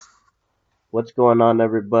What's going on,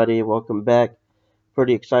 everybody? Welcome back.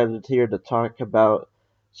 Pretty excited here to talk about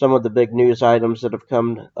some of the big news items that have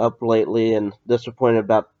come up lately, and disappointed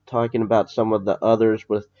about talking about some of the others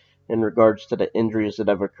with in regards to the injuries that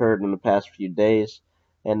have occurred in the past few days.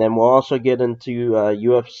 And then we'll also get into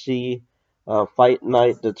UFC fight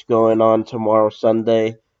night that's going on tomorrow,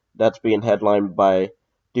 Sunday. That's being headlined by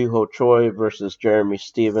Duho Choi versus Jeremy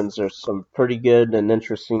Stevens. There's some pretty good and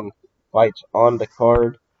interesting fights on the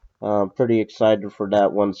card. Pretty excited for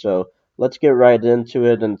that one. So let's get right into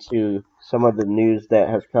it, into some of the news that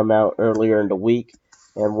has come out earlier in the week.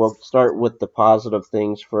 And we'll start with the positive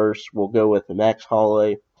things first. We'll go with Max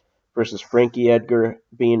Holloway versus Frankie Edgar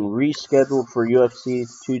being rescheduled for UFC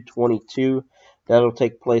 222. That'll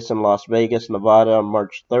take place in Las Vegas, Nevada on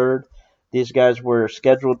March 3rd. These guys were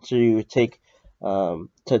scheduled to take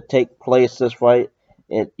place this fight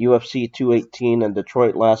at UFC 218 in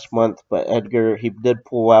Detroit last month, but Edgar he did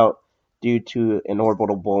pull out due to an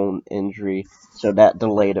orbital bone injury, so that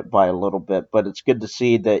delayed it by a little bit. But it's good to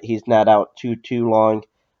see that he's not out too long.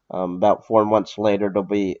 About 4 months later, they'll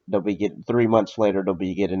be getting 3 months later they'll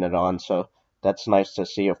be getting it on. So that's nice to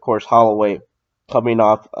see. Of course, Holloway coming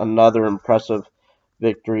off another impressive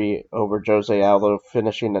victory over Jose Aldo,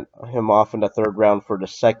 finishing him off in the third round for the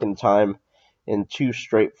second time in two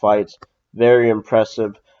straight fights. Very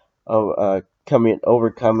impressive.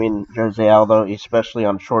 Overcoming Jose Aldo, especially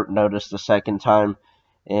on short notice the second time,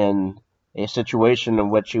 in a situation in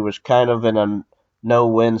which he was kind of in a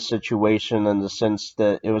no-win situation in the sense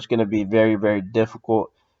that it was going to be very, very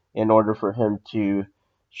difficult in order for him to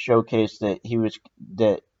showcase that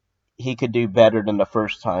he could do better than the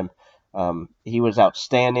first time. He was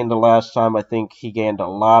outstanding the last time. I think he gained a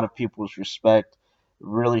lot of people's respect.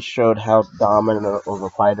 Really showed how dominant of a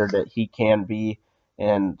fighter that he can be,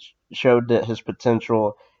 and showed that his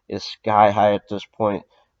potential is sky high at this point.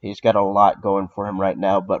 He's got a lot going for him right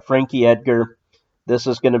now. But Frankie Edgar, this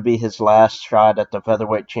is going to be his last shot at the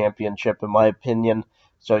featherweight championship, in my opinion.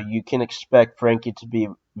 So you can expect Frankie to be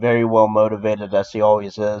very well motivated, as he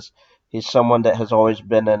always is. He's someone that has always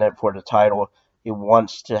been in it for the title. He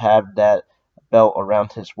wants to have that belt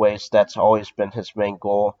around his waist. That's always been his main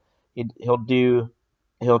goal.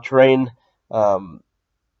 He'll train, um,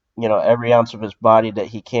 every ounce of his body that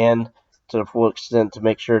he can to the full extent to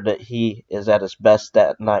make sure that he is at his best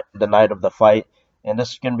that night, the night of the fight. And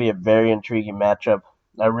this is going to be a very intriguing matchup.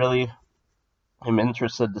 I really am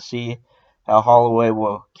interested to see how Holloway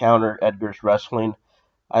will counter Edgar's wrestling.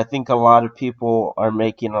 I think a lot of people are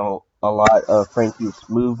making a lot of Frankie's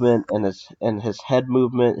movement and his head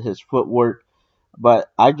movement, his footwork,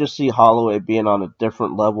 but I just see Holloway being on a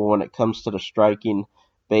different level when it comes to the striking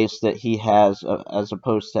base that he has, as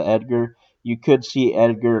opposed to Edgar. You could see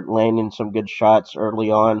Edgar landing some good shots early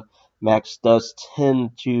on. Max does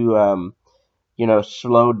tend to,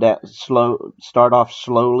 start off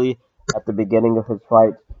slowly at the beginning of his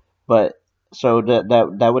fight, but so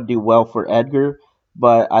that would do well for Edgar.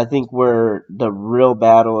 But I think where the real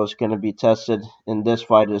battle is going to be tested in this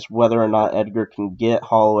fight is whether or not Edgar can get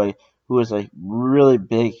Holloway, who is a really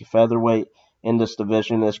big featherweight in this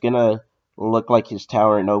division. Is going to look like he's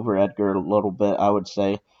towering over Edgar a little bit, I would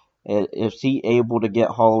say. Is he able to get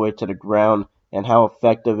Holloway to the ground, and how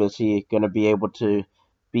effective is he going to be able to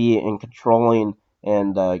be in controlling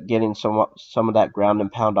and getting some of that ground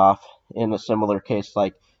and pound off in a similar case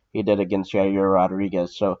like he did against Yair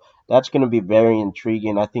Rodriguez. So that's going to be very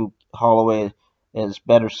intriguing. I think Holloway is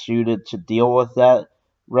better suited to deal with that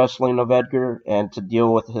wrestling of Edgar and to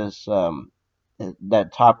deal with his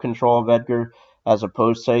that top control of Edgar as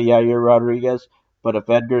opposed to Yair Rodriguez. But if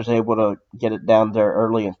Edgar's able to get it down there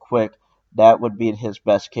early and quick, that would be his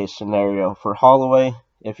best case scenario. For Holloway,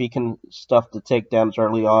 if he can stuff the takedowns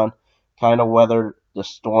early on, kind of weather the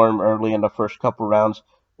storm early in the first couple rounds,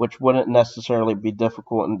 which wouldn't necessarily be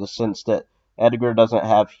difficult in the sense that Edgar doesn't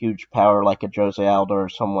have huge power like a Jose Aldo or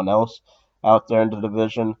someone else out there in the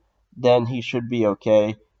division, then he should be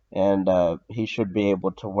okay, and he should be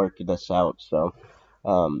able to work this out. So,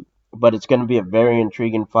 but it's going to be a very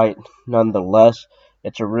intriguing fight nonetheless.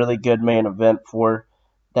 It's a really good main event for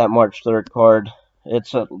that March 3rd card.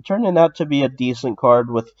 It's turning out to be a decent card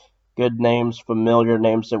with good names, familiar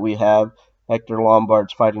names that we have. Hector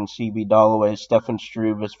Lombard's fighting CB Dollaway. Stefan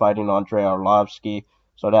Struve is fighting Andrei Arlovsky,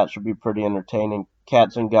 so that should be pretty entertaining.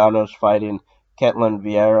 Kat Zingano's fighting Ketlin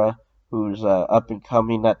Vieira, who's up and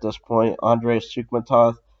coming at this point. Andrei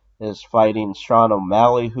Sukmatov is fighting Sean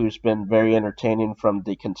O'Malley, who's been very entertaining from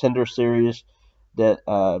the Contender Series that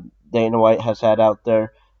Dana White has had out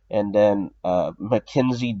there. And then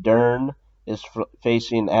Mackenzie Dern is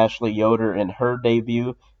facing Ashley Yoder in her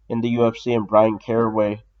debut in the UFC, and Brian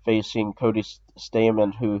Caraway facing Cody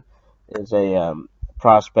Stamen, who is a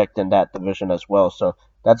prospect in that division as well. So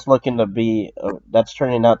that's looking to be that's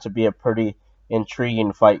turning out to be a pretty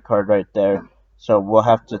intriguing fight card right there. So we'll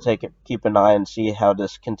have to keep an eye and see how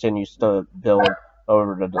this continues to build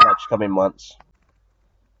over the next coming months.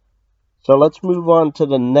 So let's move on to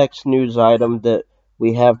the next news item that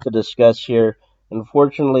we have to discuss here.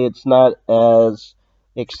 Unfortunately, it's not as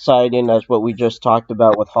exciting as what we just talked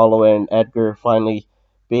about with Holloway and Edgar finally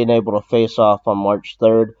being able to face off on March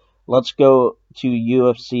 3rd. Let's go to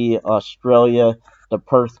UFC Australia, the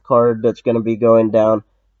Perth card that's going to be going down.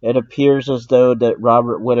 It appears as though that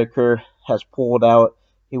Robert Whitaker has pulled out.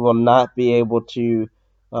 He will not be able to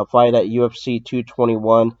fight at UFC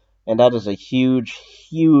 221, and that is a huge,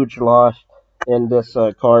 huge loss in this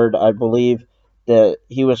card. I believe that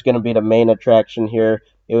he was going to be the main attraction here.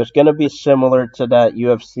 It was going to be similar to that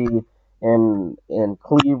UFC in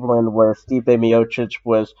Cleveland where Stipe Miocic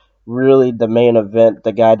was really the main event,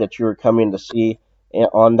 the guy that you were coming to see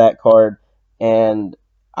on that card. And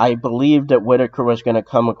I believed that Whitaker was going to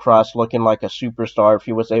come across looking like a superstar if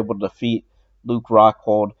he was able to defeat Luke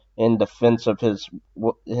Rockhold in defense of his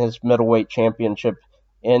middleweight championship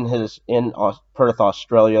in Perth,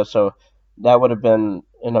 Australia. So that would have been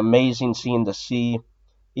an amazing scene to see,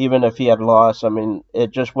 even if he had lost. I mean,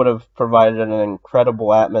 it just would have provided an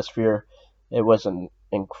incredible atmosphere. It was an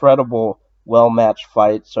incredible, well matched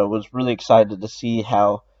fight. So I was really excited to see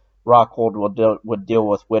how Rockhold would deal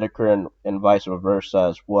with Whitaker and vice versa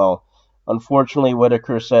as well. Unfortunately,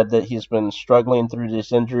 Whitaker said that he's been struggling through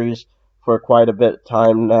these injuries for quite a bit of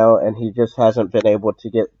time now, and he just hasn't been able to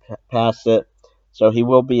get past it. So he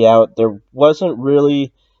will be out. There wasn't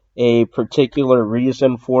really a particular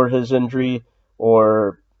reason for his injury,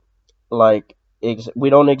 or like we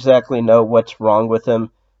don't exactly know what's wrong with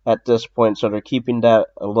him at this point, so they're keeping that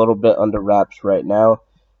a little bit under wraps right now.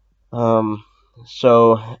 Um,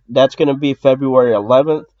 so that's going to be February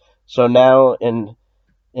 11th. So now in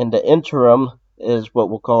the interim is what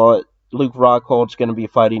we'll call it. Luke Rockhold's going to be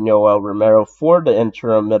fighting Yoel Romero for the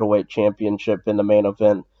interim middleweight championship in the main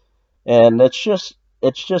event, and it's just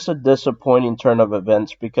a disappointing turn of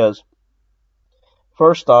events because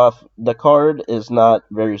first off, the card is not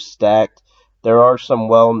very stacked. There are some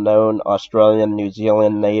well known Australian, New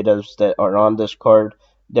Zealand natives that are on this card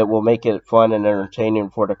that will make it fun and entertaining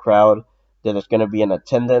for the crowd that is going to be in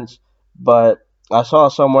attendance. But I saw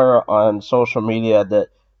somewhere on social media that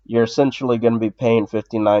you're essentially going to be paying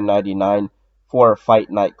 $59.99 for a fight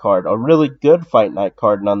night card. A really good fight night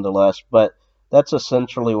card nonetheless, but that's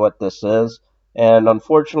essentially what this is. And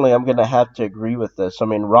unfortunately, I'm going to have to agree with this. I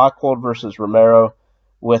mean, Rockhold versus Romero,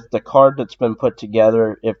 with the card that's been put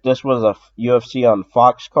together. If this was a UFC on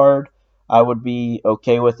Fox card, I would be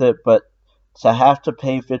okay with it. But to have to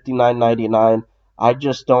pay $59.99, I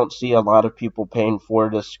just don't see a lot of people paying for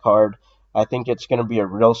this card. I think it's going to be a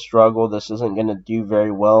real struggle. This isn't going to do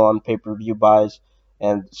very well on pay-per-view buys,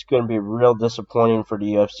 and it's going to be real disappointing for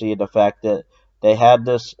the UFC. The fact that they had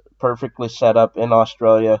this perfectly set up in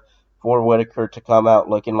Australia for Whitaker to come out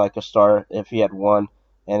looking like a star if he had won,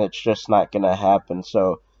 and it's just not going to happen.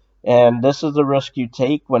 So, and this is the risk you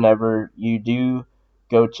take whenever you do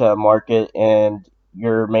go to a market and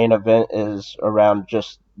your main event is around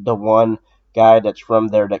just the one guy that's from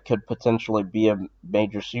there that could potentially be a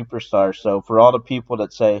major superstar. So for all the people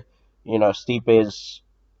that say, all of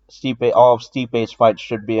Stipe's fights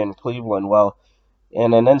should be in Cleveland, well,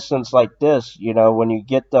 in an instance like this, when you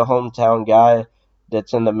get the hometown guy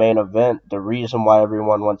that's in the main event, the reason why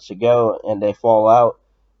everyone wants to go and they fall out,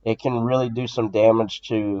 it can really do some damage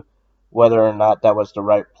to whether or not that was the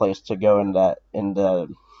right place to go in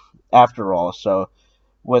the after all. So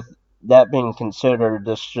with that being considered,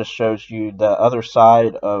 this just shows you the other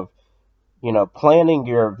side of planning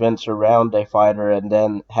your events around a fighter and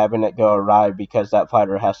then having it go awry because that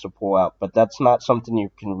fighter has to pull out. But that's not something you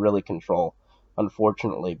can really control,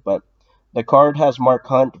 unfortunately. But the card has Mark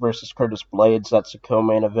Hunt versus Curtis Blades. That's the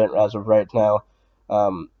co-main event as of right now.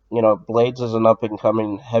 Blades is an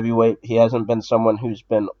up-and-coming heavyweight. He hasn't been someone who's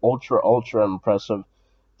been ultra, ultra impressive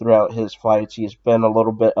throughout his fights. He's been a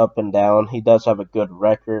little bit up and down. He does have a good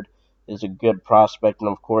record, is a good prospect, and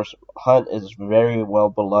of course, Hunt is very well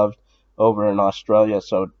beloved over in Australia,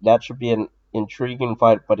 so that should be an intriguing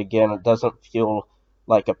fight. But again, it doesn't feel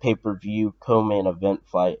like a pay-per-view co-main event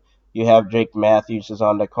fight. You have Jake Matthews is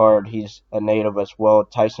on the card. He's a native as well.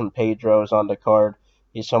 Tyson Pedro is on the card.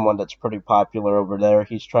 He's someone that's pretty popular over there.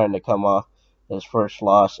 He's trying to come off his first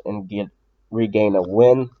loss and regain a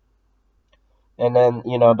win. And then,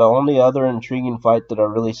 the only other intriguing fight that I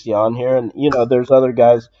really see on here, and, there's other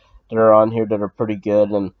guys that are on here that are pretty good,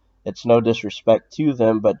 and It's no disrespect to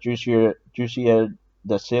them, but Jussier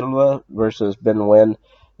da Silva versus Ben Nguyen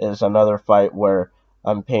is another fight where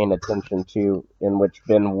I'm paying attention to, in which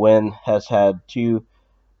Ben Nguyen has had two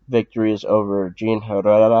victories over Gene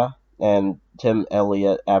Herrera and Tim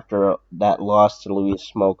Elliott after that loss to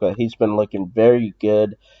Luis Smoka. He's been looking very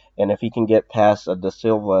good, and if he can get past a Da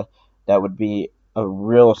Silva, that would be a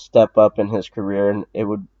real step up in his career, and it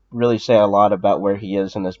would really say a lot about where he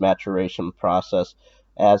is in his maturation process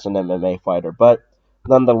as an MMA fighter. But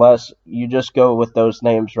nonetheless, you just go with those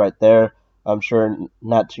names right there. I'm sure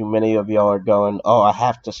not too many of y'all are going, oh, I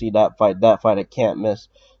have to see that fight I can't miss.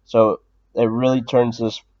 So it really turns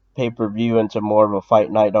this pay-per-view into more of a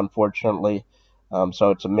fight night, unfortunately. So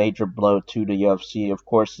it's a major blow to the UFC. Of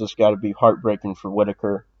course, this got to be heartbreaking for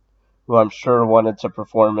Whitaker, who I'm sure wanted to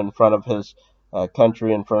perform in front of his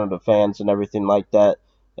country, in front of the fans, and everything like that.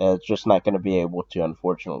 It's just not going to be able to,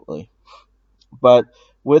 unfortunately. But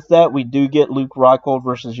with that, we do get Luke Rockhold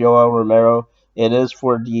versus Yoel Romero. It is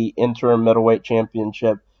for the interim middleweight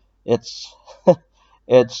championship. It's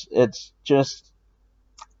it's just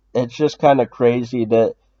kind of crazy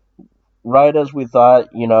that right as we thought,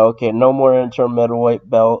 okay, no more interim middleweight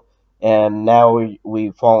belt, and now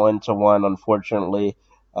we fall into one. Unfortunately,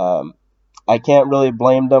 um, I can't really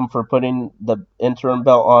blame them for putting the interim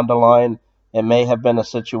belt on the line. It may have been a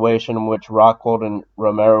situation in which Rockhold and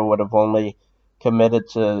Romero would have only committed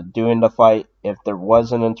to doing the fight if there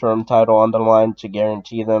was an interim title on the line to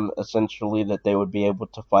guarantee them essentially that they would be able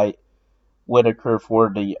to fight Whitaker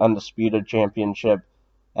for the undisputed championship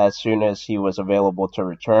as soon as he was available to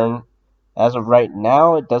return. As of right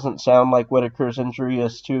now, it doesn't sound like Whitaker's injury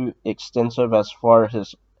is too extensive as far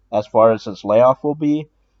as his layoff will be.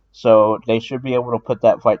 So they should be able to put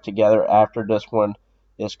that fight together after this one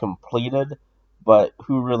is completed. But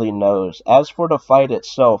who really knows? As for the fight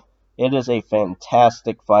itself, it is a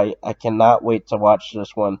fantastic fight. I cannot wait to watch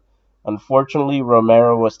this one. Unfortunately,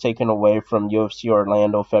 Romero was taken away from UFC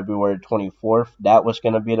Orlando February 24th. That was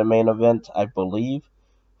going to be the main event, I believe,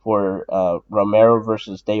 for Romero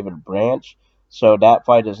versus David Branch. So that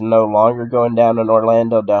fight is no longer going down in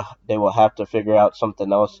Orlando. They will have to figure out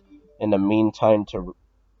something else in the meantime to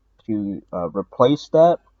replace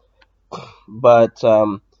that. But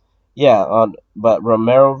yeah, but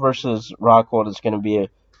Romero versus Rockhold is going to be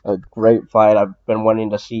a great fight. I've been wanting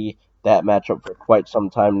to see that matchup for quite some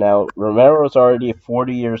time now. Romero is already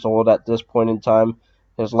 40 years old at this point in time.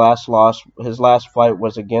 His last fight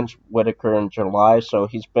was against Whitaker in July, so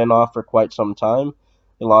he's been off for quite some time.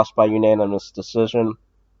 He lost by unanimous decision,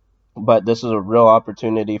 but this is a real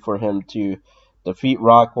opportunity for him to defeat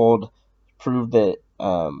Rockhold, prove that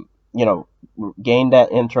gain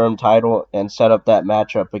that interim title, and set up that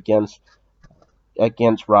matchup against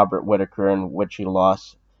Robert Whitaker, in which he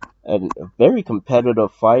lost. A very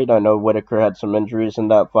competitive fight. I know Whitaker had some injuries in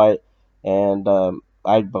that fight, and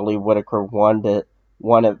I believe Whitaker won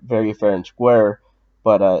it very fair and square.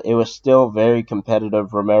 But it was still very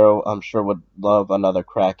competitive. Romero, I'm sure, would love another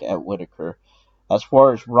crack at Whitaker. As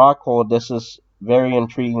far as Rockhold, this is very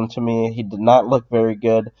intriguing to me. He did not look very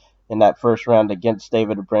good in that first round against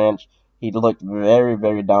David Branch. He looked very,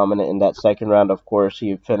 very dominant in that second round. Of course,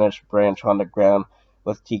 he finished Branch on the ground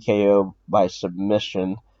with TKO by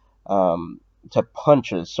submission to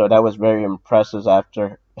punches. So that was very impressive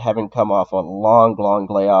after having come off a long, long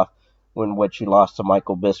layoff in which he lost to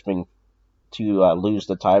Michael Bisping to lose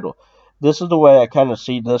the title. This is the way I kind of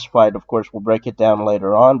see this fight. Of course, we'll break it down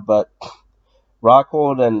later on, but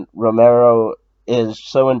Rockhold and Romero is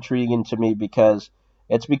so intriguing to me because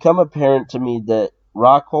it's become apparent to me that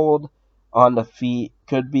Rockhold on the feet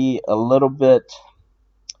could be a little bit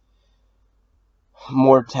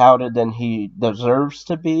more touted than he deserves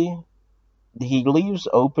to be. He leaves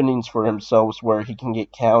openings for himself where he can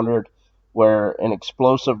get countered, where an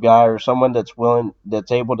explosive guy or someone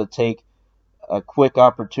that's able to take a quick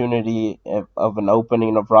opportunity of an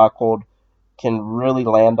opening of Rockhold can really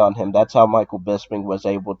land on him. That's how Michael Bisping was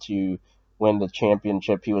able to win the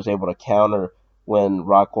championship. He was able to counter when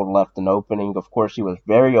Rockhold left an opening. Of course, he was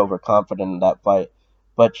very overconfident in that fight,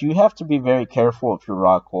 but you have to be very careful if you're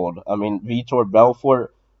Rockhold. I mean, Vitor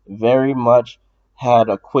Belfort very much had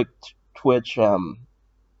a quick twitch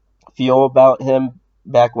feel about him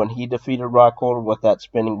back when he defeated Rockhold with that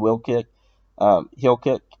spinning heel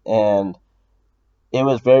kick, and it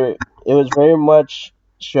was very much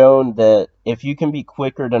shown that if you can be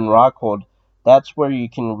quicker than Rockhold, that's where you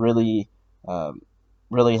can um,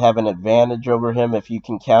 really have an advantage over him. If you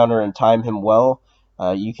can counter and time him well,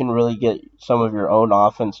 you can really get some of your own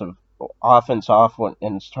offense off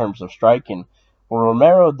in terms of striking. Well,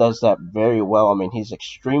 Romero does that very well. I mean, he's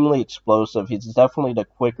extremely explosive. He's definitely the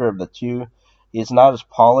quicker of the two. He's not as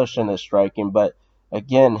polished in his striking, but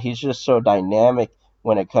again, he's just so dynamic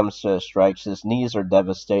when it comes to his strikes. His knees are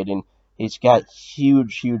devastating. He's got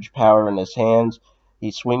huge, huge power in his hands.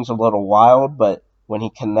 He swings a little wild, but when he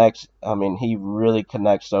connects, I mean, he really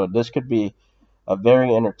connects. So this could be a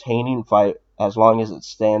very entertaining fight as long as it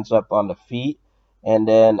stands up on the feet. And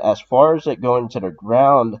then as far as it going to the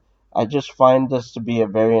ground, I just find this to be a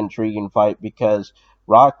very intriguing fight because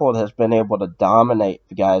Rockhold has been able to dominate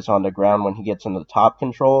the guys on the ground when he gets into top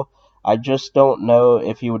control. I just don't know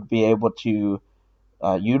if he would be able to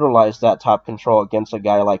utilize that top control against a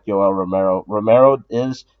guy like Yoel Romero. Romero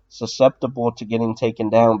is susceptible to getting taken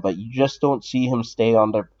down, but you just don't see him stay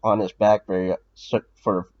on his back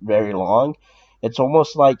for very long. It's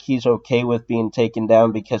almost like he's okay with being taken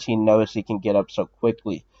down because he knows he can get up so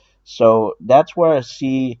quickly. So that's where I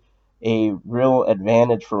see a real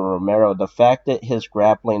advantage for Romero. The fact that his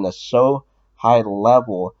grappling is so high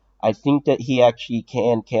level, I think that he actually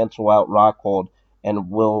can cancel out Rockhold and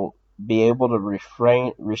will be able to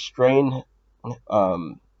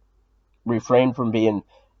um, refrain from being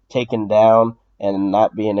taken down and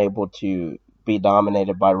not being able to be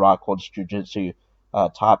dominated by Rockhold's jiu-jitsu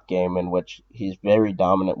top game, in which he's very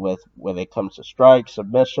dominant with when it comes to strikes,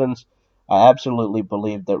 submissions. I absolutely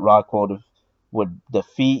believe that Rockhold would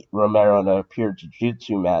defeat Romero in a pure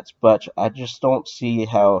jiu-jitsu match, but I just don't see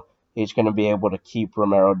how he's going to be able to keep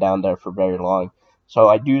Romero down there for very long. So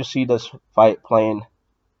I do see this fight playing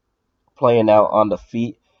out on the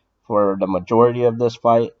feet for the majority of this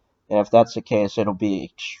fight. And if that's the case, it'll be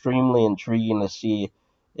extremely intriguing to see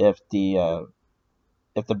if the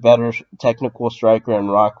better technical striker in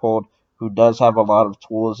Rockhold, who does have a lot of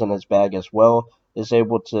tools in his bag as well, is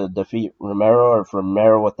able to defeat Romero, or if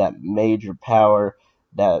Romero with that major power,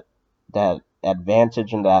 that that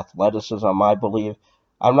advantage in the athleticism, I believe.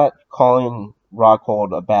 I'm not calling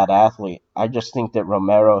Rockhold a bad athlete. I just think that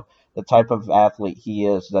Romero, the type of athlete he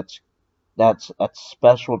is, that's a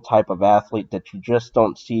special type of athlete that you just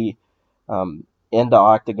don't see in the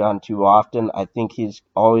octagon too often. I think he's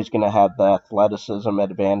always going to have the athleticism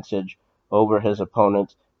advantage over his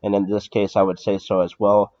opponents, and in this case, I would say so as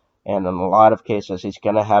well. And in a lot of cases, he's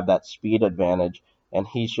going to have that speed advantage, and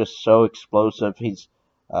he's just so explosive. He's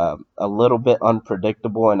a little bit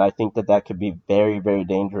unpredictable, and I think that that could be very, very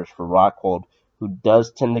dangerous for Rockhold, who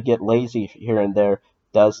does tend to get lazy here and there,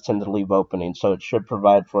 does tend to leave openings. So it should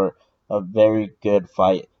provide for a very good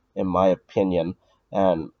fight, in my opinion.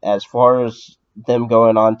 And as far as them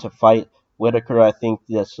going on to fight Whitaker, I think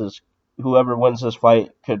this is whoever wins this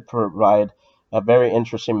fight could provide a very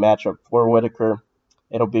interesting matchup for Whitaker.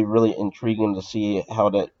 It'll be really intriguing to see how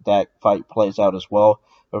that fight plays out as well.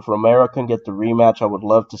 If Romero can get the rematch, I would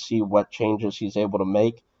love to see what changes he's able to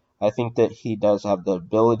make. I think that he does have the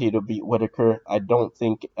ability to beat Whitaker. I don't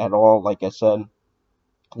think at all, like I said,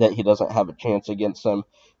 that he doesn't have a chance against him.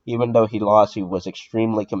 Even though he lost, he was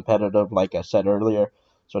extremely competitive, like I said earlier,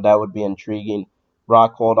 so that would be intriguing.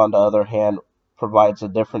 Rockhold, on the other hand, provides a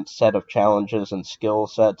different set of challenges and skill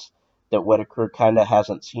sets that Whitaker kind of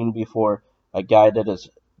hasn't seen before. A guy that is,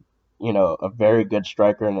 a very good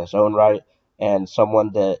striker in his own right, and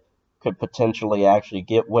someone that could potentially actually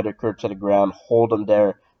get Whitaker to the ground, hold him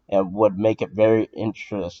there, and would make it very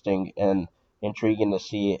interesting and intriguing to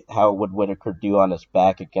see how would Whitaker do on his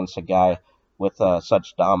back against a guy with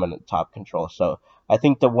such dominant top control. So I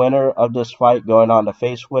think the winner of this fight going on to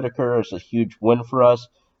face Whitaker is a huge win for us,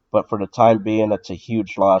 but for the time being, it's a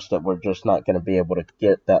huge loss that we're just not going to be able to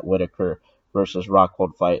get that Whitaker versus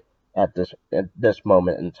Rockhold fight at this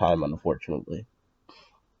moment in time, unfortunately.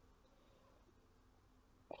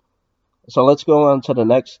 So let's go on to the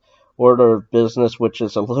next order of business, which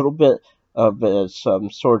is a little bit of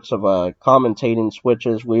some sorts of commentating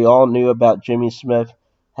switches. We all knew about Jimmy Smith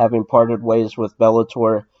having parted ways with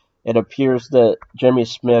Bellator. It appears that Jimmy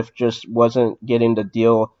Smith just wasn't getting the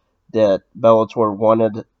deal that Bellator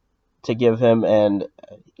wanted to give him, and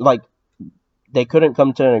like they couldn't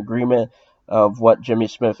come to an agreement of what Jimmy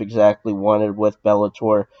Smith exactly wanted with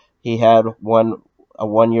Bellator. He had a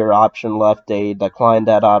 1 year option left. They declined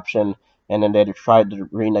that option, and then they tried to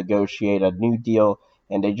renegotiate a new deal,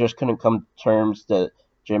 and they just couldn't come to terms that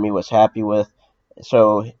Jimmy was happy with.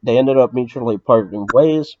 So they ended up mutually parting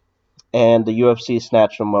ways, and the UFC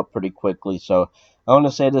snatched him up pretty quickly. So I want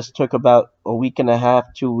to say this took about a week and a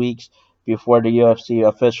half, 2 weeks before the UFC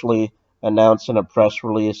officially announced in a press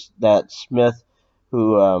release that Smith,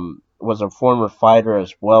 who was a former fighter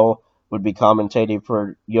as well, would be commentating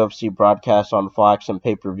for UFC broadcasts on Fox and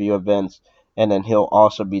pay-per-view events, and then he'll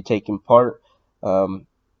also be taking part. Um,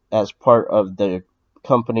 as part of the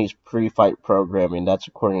company's pre-fight programming. That's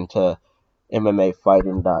according to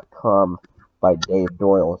MMAfighting.com by Dave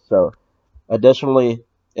Doyle. So additionally,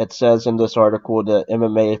 it says in this article that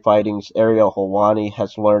MMA Fighting's Ariel Helwani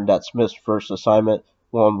has learned that Smith's first assignment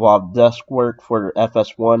will involve desk work for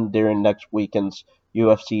FS1 during next weekend's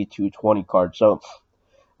UFC 220 card. So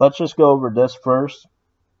let's just go over this first.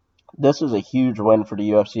 This is a huge win for the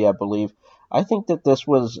UFC, I believe. I think that this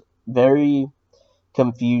was very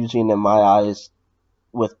confusing in my eyes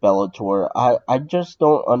with Bellator. I just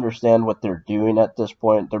don't understand what they're doing at this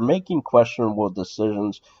point. They're making questionable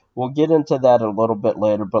decisions. We'll get into that a little bit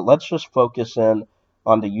later, but let's just focus in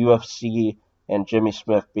on the UFC and Jimmy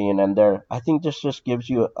Smith being in there. I think this just gives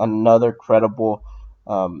you another credible,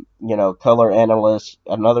 color analyst,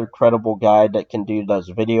 another credible guy that can do those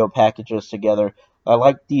video packages together. I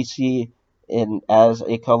like DC in as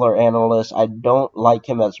a color analyst. I don't like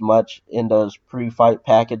him as much in those pre-fight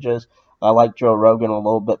packages. I like Joe Rogan a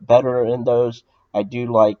little bit better in those. I do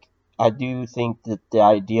think that the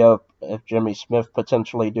idea of Jimmy Smith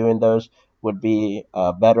potentially doing those would be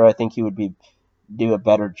better. I think he would do a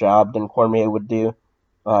better job than Cormier would do.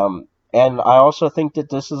 And I also think that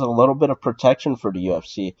this is a little bit of protection for the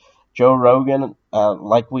UFC. Joe Rogan,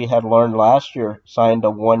 like we had learned last year, signed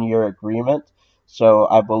a 1 year agreement. So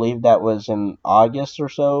I believe that was in August or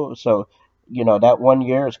so. So, that 1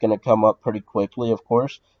 year is going to come up pretty quickly, of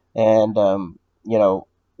course. And,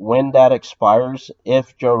 when that expires,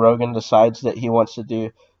 if Joe Rogan decides that he wants to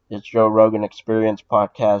do his Joe Rogan Experience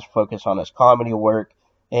podcast, focus on his comedy work,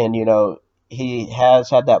 and, he has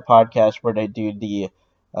had that podcast where they do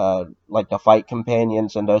like the fight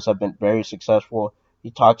companions, and those have been very successful.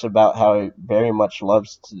 He talks about how he very much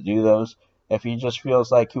loves to do those. If he just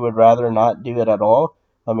feels like he would rather not do it at all,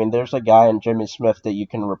 I mean, there's a guy in Jimmy Smith that you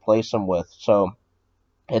can replace him with. So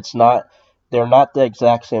it's not they're not the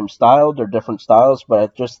exact same style, they're different styles, but I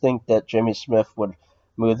just think that Jimmy Smith would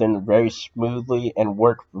move in very smoothly and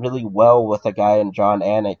work really well with a guy in John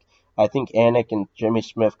Anik. I think Anik and Jimmy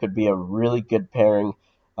Smith could be a really good pairing.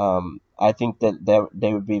 I think that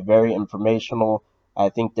they would be very informational. I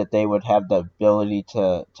think that they would have the ability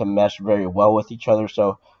to mesh very well with each other.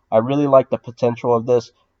 So I really like the potential of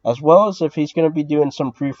this, as well as if he's going to be doing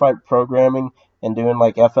some pre-fight programming and doing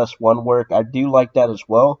like FS1 work. I do like that as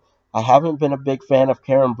well. I haven't been a big fan of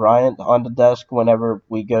Karen Bryant on the desk whenever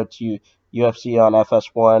we go to UFC on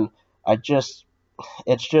FS1. I just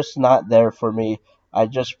it's just not there for me. I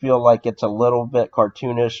just feel like it's a little bit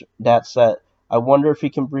cartoonish. That set, I wonder if he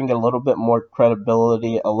can bring a little bit more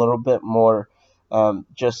credibility, a little bit more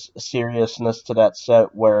just seriousness to that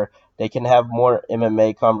set where they can have more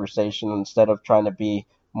MMA conversation instead of trying to be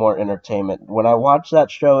more entertainment. When I watch that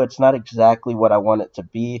show, it's not exactly what I want it to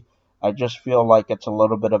be. I just feel like it's a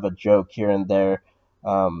little bit of a joke here and there.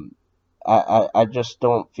 Um, I just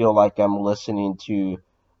don't feel like I'm listening to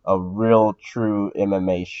a real, true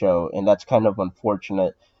MMA show, and that's kind of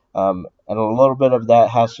unfortunate. And a little bit of that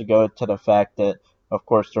has to go to the fact that, of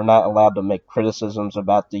course, they're not allowed to make criticisms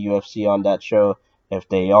about the UFC on that show. If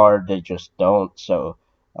they are, they just don't. So,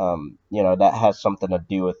 that has something to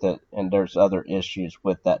do with it, and there's other issues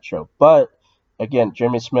with that show. But, again,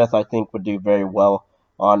 Jimmy Smith, I think, would do very well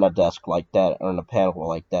on a desk like that, or on a panel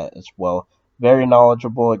like that as well. Very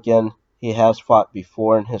knowledgeable, again. He has fought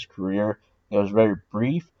before in his career. It was very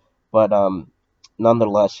brief, but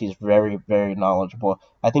nonetheless, he's very, very knowledgeable.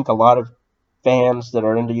 I think a lot of fans that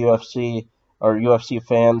are into UFC or UFC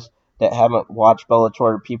fans that haven't watched Bellator,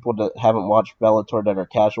 or people that haven't watched Bellator that are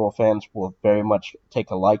casual fans, will very much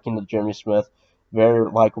take a liking to Jimmy Smith. Very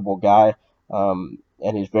likable guy, and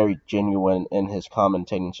he's very genuine in his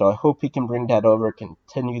commentating. So I hope he can bring that over,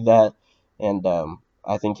 continue that, and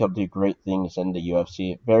I think he'll do great things in the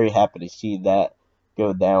UFC. Very happy to see that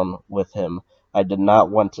go down with him. I did not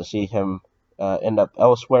want to see him end up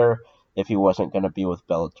elsewhere if he wasn't going to be with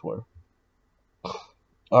Bellator.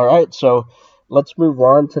 All right, so let's move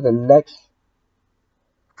on to the next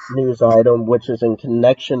news item, which is in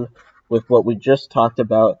connection with what we just talked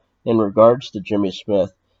about in regards to Jimmy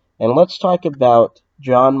Smith. And let's talk about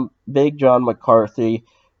Big John McCarthy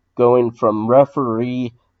going from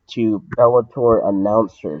referee to Bellator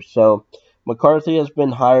announcer. So McCarthy has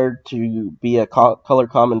been hired to be a color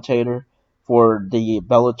commentator for the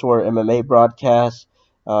Bellator MMA broadcast.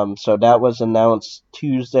 So that was announced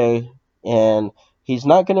Tuesday, and he's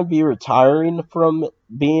not going to be retiring from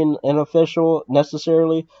being an official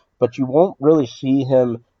necessarily, but you won't really see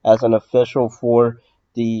him as an official for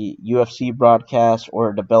the UFC broadcast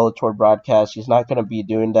or the Bellator broadcast. He's not going to be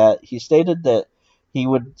doing that. He stated that he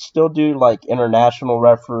would still do like international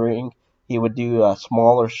refereeing. he would do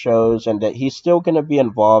smaller shows, and that he's still going to be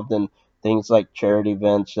involved in things like charity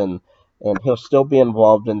events, and he'll still be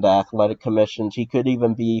involved in the athletic commissions.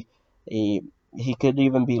 A he could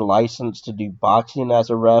even be licensed to do boxing as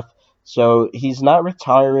a ref. So he's not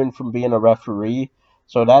retiring from being a referee.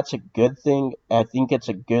 So that's a good thing. I think it's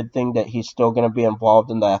a good thing that he's still going to be involved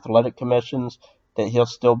in the athletic commissions, that he'll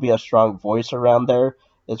still be a strong voice around there,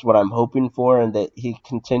 is what I'm hoping for, and that he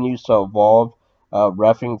continues to evolve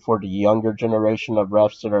refing for the younger generation of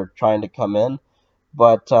refs that are trying to come in.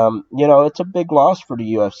 But it's a big loss for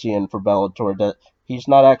the UFC and for Bellator that he's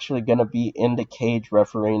not actually going to be in the cage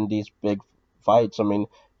refereeing these big fights. I mean,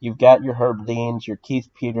 you've got your Herb Deans, your Keith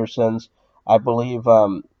Petersons. I believe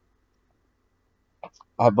Mark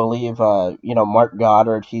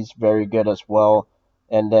Goddard, he's very good as well.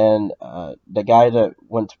 And then the guy that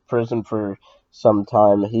went to prison for some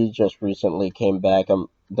time, he just recently came back.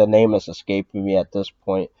 The name is escaping me at this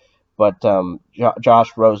point. But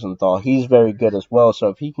Josh Rosenthal, he's very good as well. So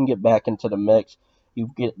if he can get back into the mix,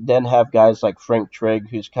 then have guys like Frank Trigg,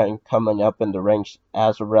 who's kind of coming up in the ranks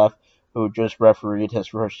as a ref, who just refereed his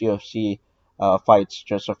first UFC fights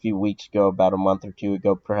just a few weeks ago, about a month or two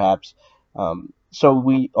ago, perhaps. So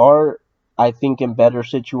we are, I think, in better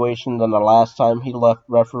situation than the last time he left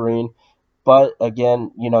refereeing. But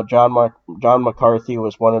again, John McCarthy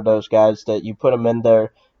was one of those guys that you put him in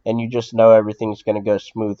there and you just know everything's going to go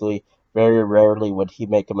smoothly. Very rarely would he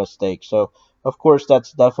make a mistake. So, of course,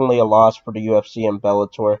 that's definitely a loss for the UFC and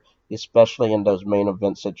Bellator, especially in those main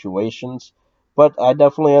event situations. But I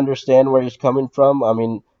definitely understand where he's coming from. I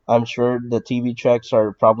mean, I'm sure the TV checks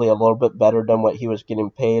are probably a little bit better than what he was getting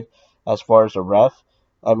paid as far as a ref.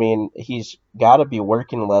 I mean, he's got to be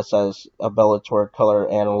working less as a Bellator color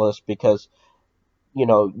analyst because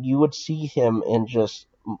you would see him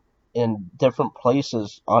in different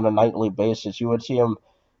places on a nightly basis. You would see him,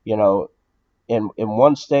 you know, in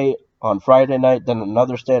one state on Friday night, then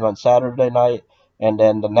another state on Saturday night, and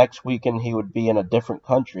then the next weekend he would be in a different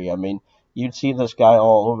country. I mean, you'd see this guy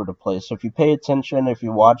all over the place. So if you pay attention, if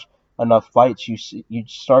you watch enough fights, you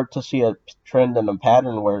start to see a trend and a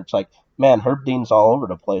pattern where it's like, man, Herb Dean's all over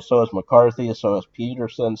the place. So is McCarthy, so is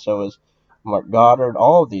Peterson, so is Mark Goddard.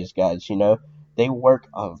 All of these guys, they work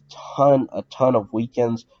a ton of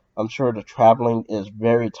weekends. I'm sure the traveling is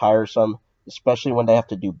very tiresome, especially when they have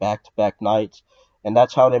to do back-to-back nights, and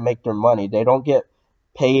that's how they make their money. They don't get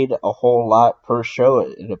paid a whole lot per show,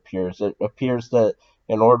 it appears. It appears that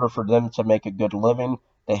in order for them to make a good living,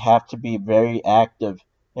 they have to be very active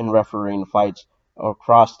in refereeing fights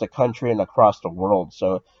across the country and across the world.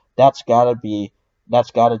 So that's gotta be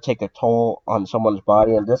that's gotta take a toll on someone's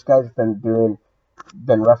body. And this guy's been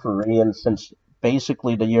refereeing since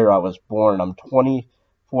basically the year I was born. I'm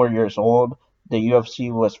 24 years old. The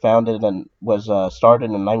UFC was founded and was started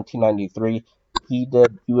in 1993. He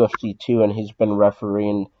did UFC 2, and he's been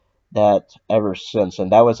refereeing that ever since,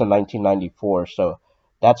 and that was in 1994. So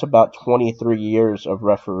that's about 23 years of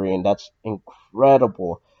refereeing. That's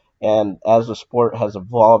incredible. And as the sport has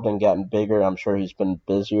evolved and gotten bigger, I'm sure he's been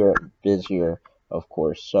busier and busier, of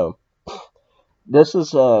course. So this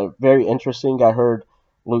is very interesting. I heard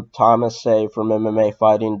Luke Thomas say from MMA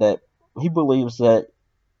Fighting that he believes that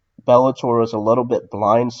Bellator was a little bit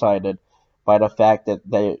blindsided by the fact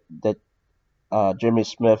that Jimmy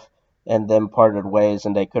Smith and them parted ways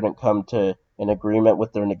and they couldn't come to an agreement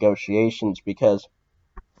with their negotiations because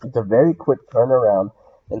it's a very quick turnaround.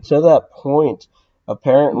 And to that point,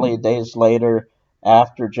 apparently days later,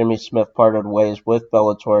 after Jimmy Smith parted ways with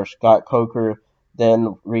Bellator, Scott Coker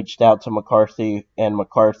then reached out to McCarthy, and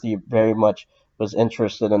McCarthy very much was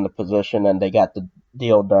interested in the position, and they got the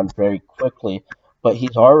deal done very quickly. But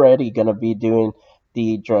he's already going to be doing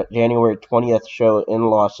the January 20th show in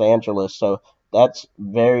Los Angeles, so that's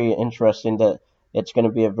very interesting that it's going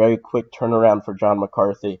to be a very quick turnaround for John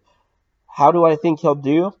McCarthy. How do I think he'll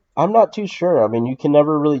do? I'm not too sure. I mean, you can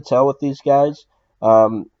never really tell with these guys.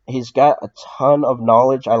 He's got a ton of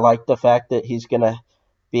knowledge. I like the fact that he's going to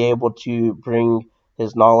be able to bring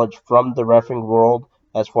his knowledge from the reffing world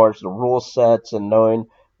as far as the rule sets and knowing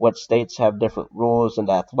what states have different rules and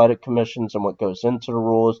the athletic commissions and what goes into the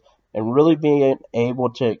rules, and really being able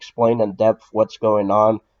to explain in depth what's going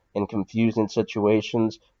on in confusing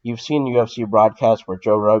situations. You've seen UFC broadcasts where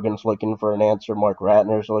Joe Rogan's looking for an answer, Mark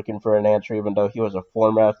Ratner's looking for an answer, even though he was a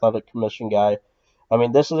former athletic commission guy. I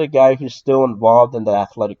mean, this is a guy who's still involved in the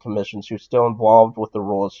athletic commissions, who's still involved with the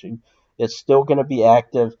rules, who is still going to be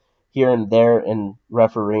active here and there in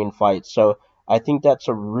refereeing fights. So I think that's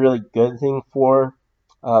a really good thing for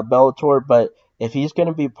Bellator. But if he's going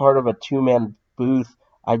to be part of a two-man booth,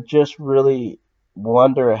 I just really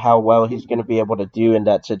wonder how well he's going to be able to do in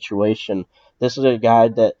that situation. This is a guy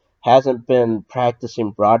that hasn't been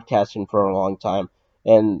practicing broadcasting for a long time.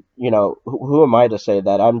 And, who am I to say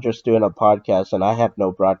that? I'm just doing a podcast and I have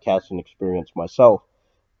no broadcasting experience myself.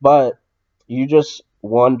 But you just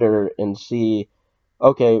wonder and see,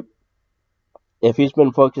 okay, if he's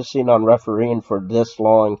been focusing on refereeing for this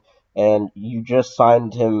long and you just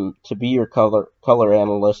signed him to be your color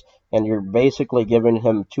analyst and you're basically giving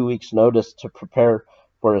him 2 weeks notice to prepare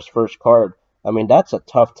for his first card, I mean that's a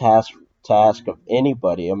tough task of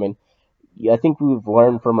anybody. I mean, I think we've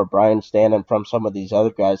learned from a Brian Stan and from some of these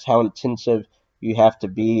other guys how intensive you have to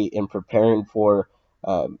be in preparing for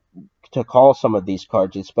um, to call some of these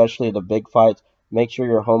cards, especially the big fights. Make sure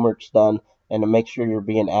your homework's done and to make sure you're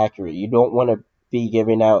being accurate. You don't want to be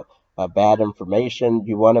giving out bad information.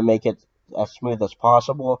 You want to make it as smooth as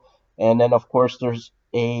possible. And then of course there's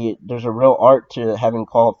a real art to having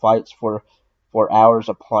called fights for hours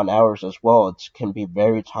upon hours as well. It can be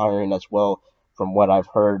very tiring as well from what I've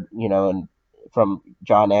heard, and from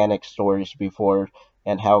John Anik's stories before,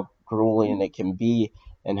 and how grueling it can be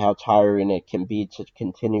and how tiring it can be to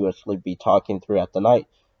continuously be talking throughout the night.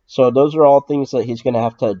 So those are all things that he's going to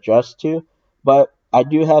have to adjust to. But I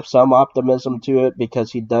do have some optimism to it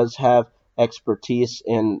because he does have expertise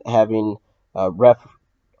in having ref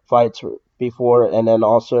fights before, and then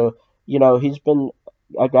also, he's been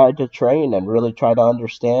a guy to train and really try to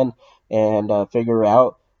understand and figure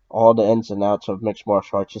out all the ins and outs of mixed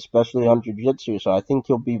martial arts, especially on jiu-jitsu. So I think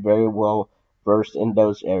he'll be very well versed in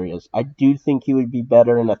those areas. I do think he would be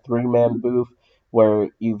better in a three-man booth where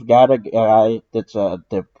you've got a guy that's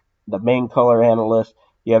the main color analyst,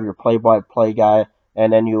 you have your play-by-play guy,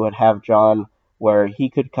 and then you would have John where he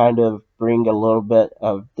could kind of bring a little bit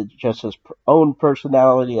of just his own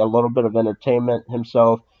personality, a little bit of entertainment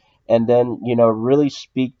himself, and then really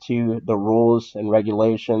speak to the rules and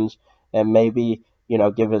regulations, and maybe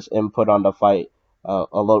give his input on the fight a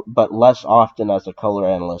little, but less often as a color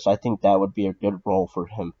analyst. I think that would be a good role for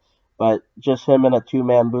him. But just him in a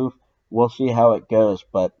two-man booth, we'll see how it goes.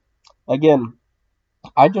 But again,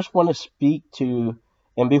 I just want to speak to,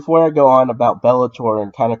 and before I go on about Bellator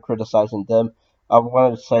and kind of criticizing them, I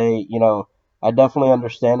want to say, I definitely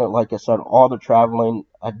understand it. Like I said, all the traveling,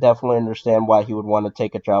 I definitely understand why he would want to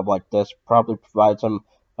take a job like this. Probably provides him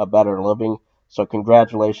a better living. So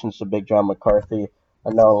congratulations to Big John McCarthy. I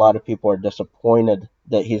know a lot of people are disappointed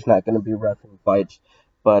that he's not going to be reffing fights,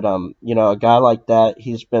 but a guy like that,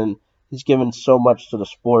 he's given so much to the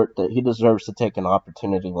sport that he deserves to take an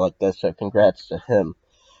opportunity like this. So congrats to him.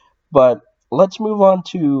 But let's move on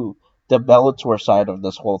to the Bellator side of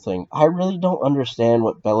this whole thing. I really don't understand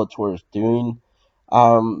what Bellator is doing.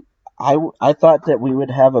 Um, I thought that we would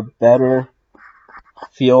have a better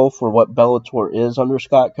feel for what Bellator is under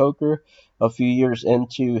Scott Coker a few years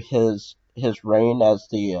into his reign as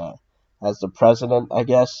the president, I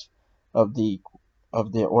guess, of the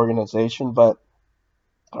organization. But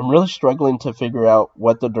I'm really struggling to figure out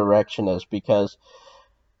what the direction is because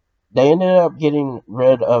they ended up getting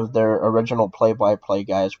rid of their original play-by-play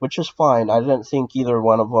guys, which is fine. I didn't think either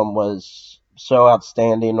one of them was so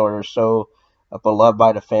outstanding or so beloved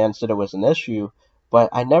by the fans that it was an issue. But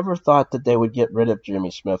I never thought that they would get rid of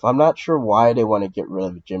Jimmy Smith. I'm not sure why they want to get rid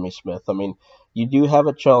of Jimmy Smith. I mean, you do have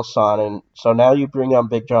a Chael Sonnen, so now you bring on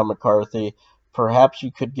Big John McCarthy. Perhaps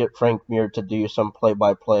you could get Frank Mir to do some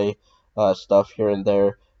play-by-play stuff here and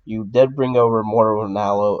there. You did bring over Mauro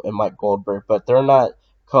Ranallo and Mike Goldberg, but they're not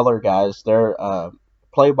color guys. They're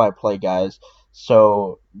play-by-play guys.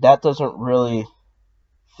 So that doesn't really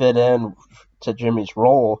fit in to Jimmy's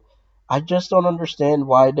role. I just don't understand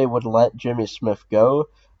why they would let Jimmy Smith go.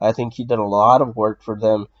 I think he did a lot of work for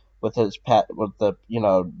them with with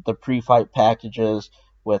the pre-fight packages,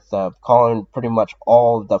 with calling pretty much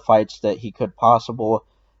all of the fights that he could possible,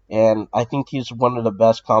 and I think he's one of the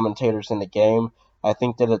best commentators in the game. I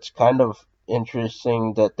think that it's kind of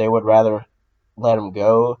interesting that they would rather let him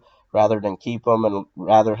go rather than keep him, and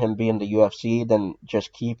rather him be in the UFC than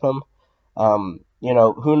just keep him.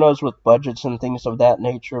 Who knows with budgets and things of that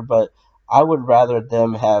nature, but I would rather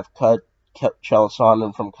them have cut Chael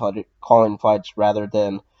Sonnen from calling fights rather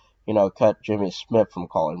than, cut Jimmy Smith from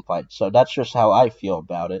calling fights. So that's just how I feel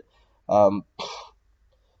about it. Um,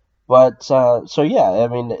 but so yeah, I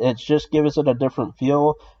mean, it's just gives it a different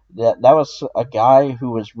feel. That was a guy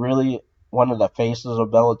who was really one of the faces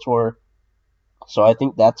of Bellator, so I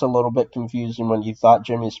think that's a little bit confusing. When you thought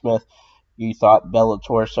Jimmy Smith, you thought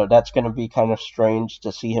Bellator. So that's going to be kind of strange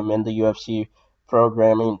to see him in the UFC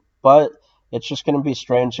programming. But it's just going to be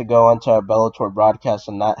strange to go onto a Bellator broadcast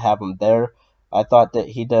and not have him there. I thought that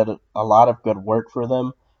he did a lot of good work for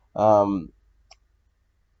them. Um,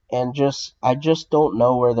 and just I just don't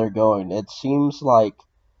know where they're going. It seems like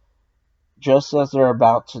just as they're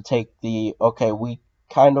about to take the okay, we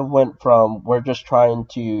kind of went from we're just trying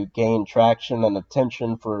to gain traction and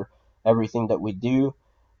attention for everything that we do,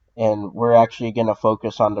 and we're actually going to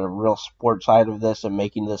focus on the real sport side of this and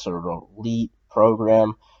making this an elite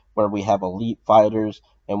program where we have elite fighters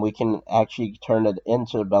and we can actually turn it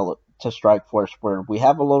into to Strike Force where we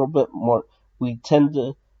have a little bit more. We tend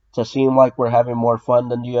to seem like we're having more fun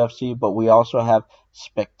than UFC, but we also have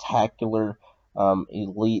spectacular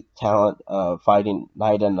elite talent fighting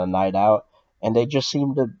night in and night out, and they just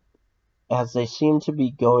seem to as they seem to be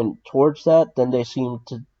going towards that, then they seem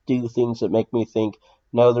to do things that make me think,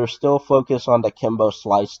 no, they're still focused on the Kimbo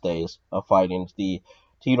Slice days of fighting, the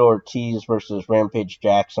Tito Ortiz versus Rampage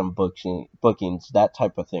Jackson bookings, that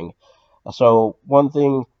type of thing. So one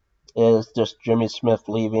thing is just Jimmy Smith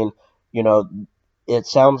leaving. You know, it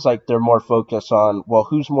sounds like they're more focused on, well,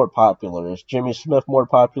 who's more popular? Is Jimmy Smith more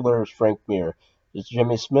popular or is Frank Mir? Is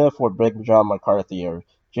Jimmy Smith or Big John McCarthy or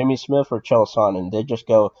Jimmy Smith or Chael Sonnen? They just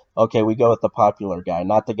go, okay, we go with the popular guy,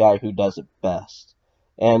 not the guy who does it best.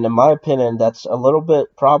 And in my opinion, that's a little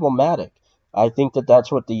bit problematic. I think that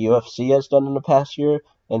that's what the UFC has done in the past year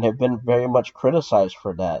and have been very much criticized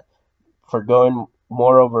for that, for going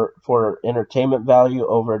more over for entertainment value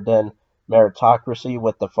over than meritocracy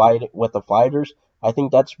with the fighters. I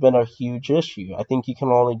think that's been a huge issue. I think you can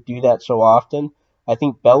only do that so often. I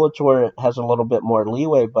think Bellator has a little bit more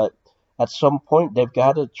leeway, but at some point they've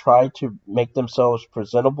got to try to make themselves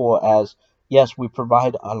presentable as yes, we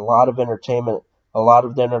provide a lot of entertainment, a lot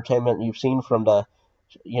of the entertainment you've seen from the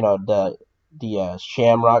the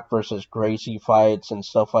Shamrock versus Gracie fights and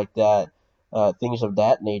stuff like that, things of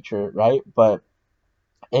that nature, right? But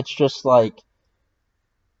it's just like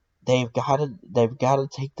they've got to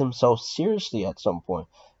take themselves seriously at some point.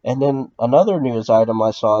 And then another news item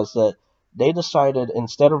I saw is that they decided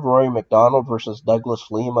instead of Rory McDonald versus Douglas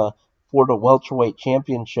Lima for the welterweight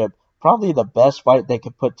championship, probably the best fight they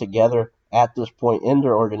could put together at this point in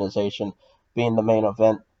their organization being the main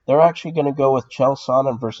event, they're actually going to go with Chael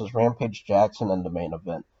Sonnen versus Rampage Jackson in the main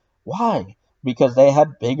event. Why? Because they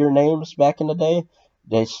had bigger names back in the day.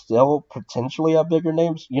 They still potentially have bigger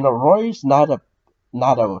names. You know, Rory's not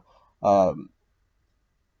a um,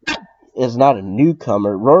 is not a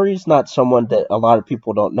newcomer. Rory's not someone that a lot of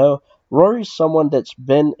people don't know. Rory's someone that's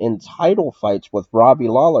been in title fights with Robbie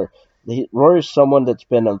Lawler. Rory's someone that's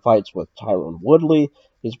been in fights with Tyron Woodley.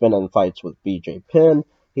 He's been in fights with BJ Penn.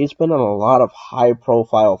 He's been in a lot of high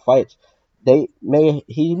profile fights.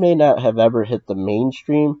 He may not have ever hit the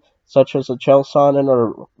mainstream, such as a Chael Sonnen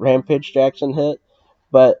or Rampage Jackson hit,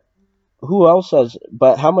 but who else has?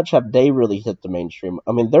 But how much have they really hit the mainstream?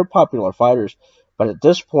 I mean, they're popular fighters, but at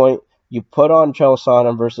this point, you put on Chael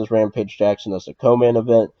Sonnen versus Rampage Jackson as a co-main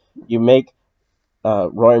event. You make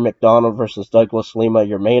Rory McDonald versus Douglas Lima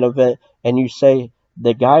your main event, and you say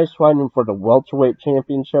the guys fighting for the welterweight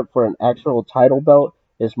championship for an actual title belt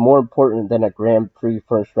is more important than a Grand Prix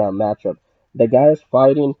first round matchup. The guys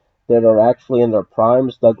fighting that are actually in their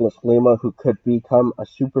primes, Douglas Lima, who could become a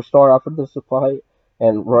superstar after this fight,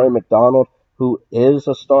 and Rory McDonald, who is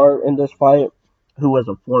a star in this fight,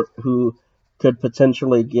 who could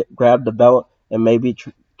potentially grab the belt and maybe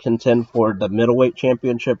contend for the middleweight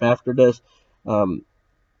championship after this. Um,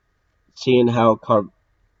 Seeing how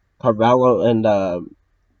Carvalho and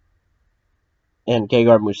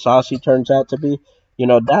Gegard Mousasi turns out to be,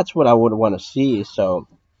 that's what I would want to see. So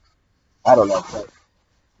I don't know. But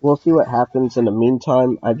we'll see what happens in the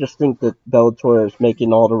meantime. I just think that Bellator is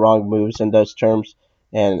making all the wrong moves in those terms,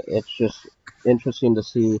 and it's just interesting to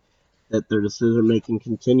see that their decision making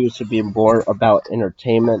continues to be more about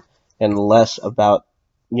entertainment and less about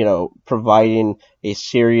providing a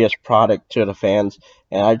serious product to the fans.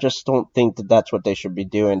 And I just don't think that that's what they should be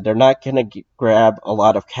doing. They're not going to grab a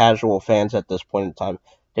lot of casual fans at this point in time.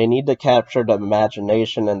 They need to capture the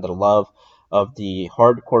imagination and the love of the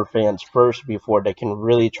hardcore fans first before they can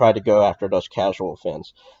really try to go after those casual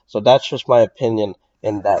fans. So that's just my opinion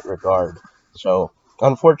in that regard. So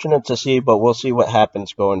unfortunate to see, but we'll see what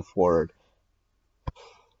happens going forward.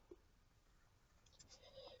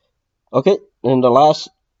 Okay, and the last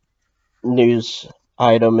news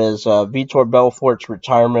item is Vitor Belfort's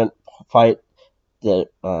retirement fight that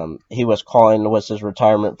he was calling was his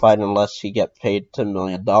retirement fight unless he get paid $10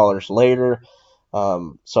 million later.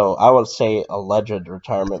 So I would say alleged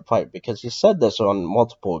retirement fight because he said this on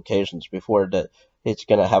multiple occasions before that he's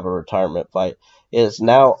going to have a retirement fight. Is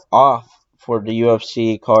now off for the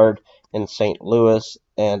UFC card in St. Louis,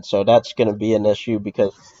 and so that's going to be an issue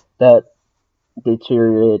because that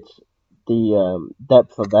deteriorates the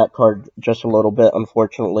depth of that card just a little bit,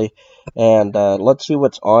 unfortunately. And let's see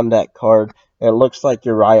what's on that card. It looks like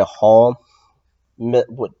Uriah Hall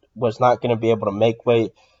was not going to be able to make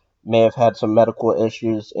weight, may have had some medical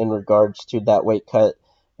issues in regards to that weight cut,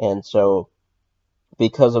 and so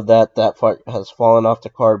because of that, that fight has fallen off the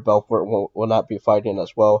card. Belfort will not be fighting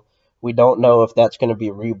as well. We don't know if that's going to be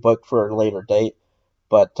rebooked for a later date,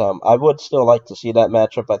 but I would still like to see that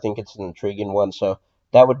matchup. I think it's an intriguing one, so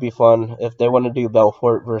that would be fun. If they want to do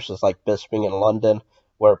Belfort versus like Bisping in London,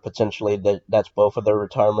 where potentially that's both of their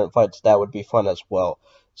retirement fights, that would be fun as well.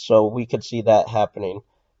 So we could see that happening.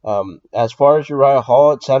 As far as Uriah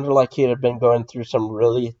Hall, it sounded like he had been going through some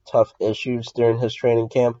really tough issues during his training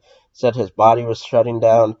camp. Said his body was shutting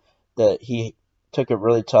down, that he took it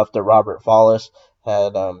really tough that Robert Wallace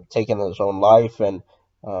had taken his own life, and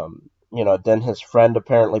then his friend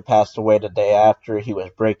apparently passed away the day after. He was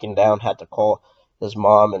breaking down, had to call his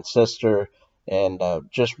mom and sister, and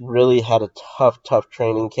just really had a tough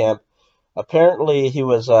training camp. Apparently, he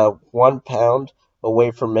was 1 pound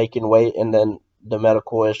away from making weight, and then the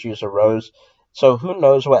medical issues arose. So who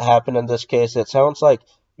knows what happened in this case? It sounds like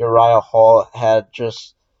Uriah Hall had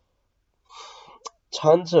just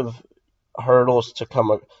tons of hurdles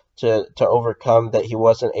to overcome that he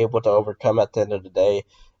wasn't able to overcome at the end of the day.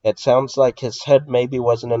 It sounds like his head maybe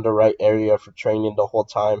wasn't in the right area for training the whole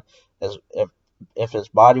time. As if his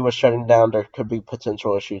body was shutting down, there could be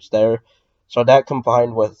potential issues there. So that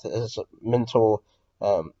combined with his mental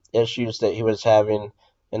issues that he was having,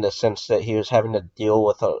 in the sense that he was having to deal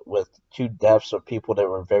with two deaths of people that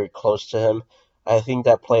were very close to him, I think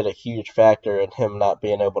that played a huge factor in him not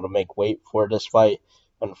being able to make weight for this fight.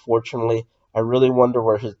 Unfortunately, I really wonder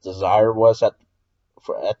where his desire was at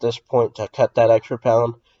this point to cut that extra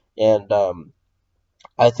pound, and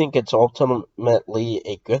I think it's ultimately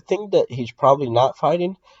a good thing that he's probably not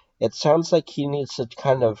fighting. It sounds like he needs to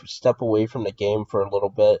kind of step away from the game for a little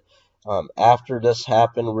bit after this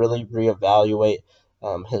happened, really reevaluate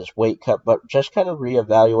his weight cut, but just kind of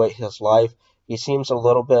reevaluate his life. He seems a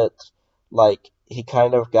little bit like he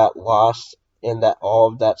kind of got lost in that all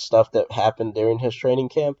of that stuff that happened during his training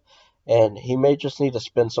camp, and he may just need to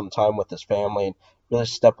spend some time with his family and really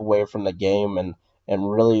step away from the game and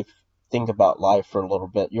really think about life for a little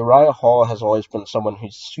bit. Uriah Hall has always been someone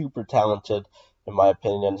who's super talented, in my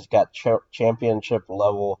opinion. He's got championship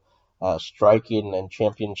level striking and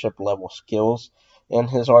championship level skills in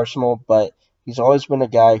his arsenal, but he's always been a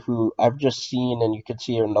guy who I've just seen, and you could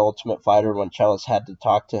see in the Ultimate Fighter when Chalice had to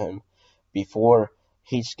talk to him before.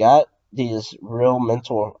 He's got these real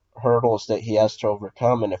mental hurdles that he has to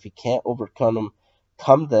overcome, and if he can't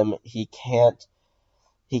come them, he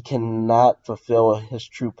cannot fulfill his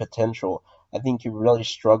true potential. I think he really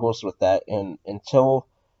struggles with that, and until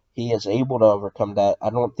he is able to overcome that, I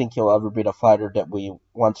don't think he'll ever be the fighter that we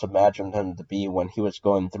once imagined him to be when he was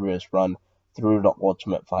going through his run through the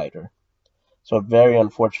Ultimate Fighter. So very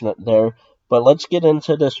unfortunate there. But let's get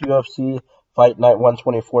into this UFC Fight Night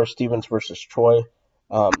 124, Stevens versus Troy.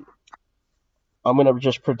 Um, I'm gonna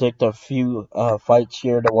just predict a few fights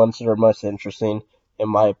here, the ones that are most interesting, in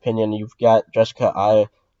my opinion. You've got Jessica Eye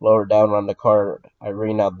lower down on the card,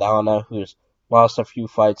 Irene Aldana, who's lost a few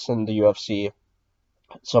fights in the UFC,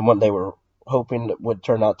 someone they were hoping that would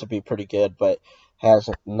turn out to be pretty good, but has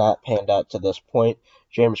not panned out to this point.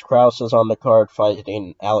 James Krause is on the card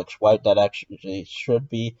fighting Alex White. That actually should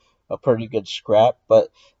be a pretty good scrap. But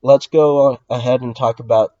let's go ahead and talk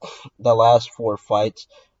about the last four fights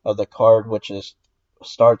of the card, which is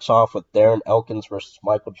starts off with Darren Elkins versus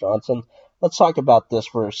Michael Johnson. Let's talk about this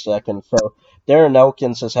for a second. So Darren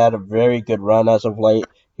Elkins has had a very good run as of late.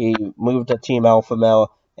 He moved to Team Alpha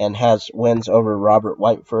Male and has wins over Robert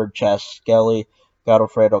Whiteford, Chas Skelly,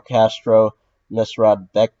 Godofredo Castro, Misrad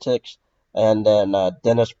Bektic, and then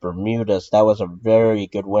Dennis Bermudez. That was a very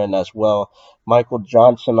good win as well. Michael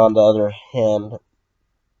Johnson, on the other hand,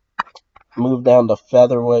 is moving down to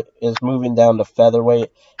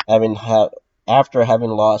featherweight, after having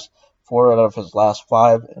lost four out of his last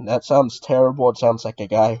five, and that sounds terrible. It sounds like a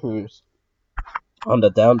guy who's on the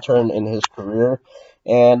downturn in his career.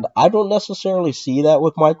 And I don't necessarily see that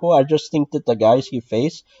with Michael. I just think that the guys he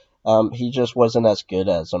faced, he just wasn't as good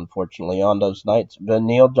as, unfortunately, on those nights.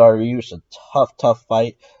 Beneil Dariush, a tough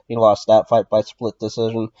fight. He lost that fight by split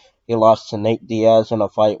decision. He lost to Nate Diaz in a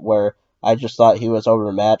fight where I just thought he was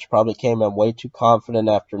overmatched. Probably came in way too confident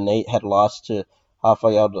after Nate had lost to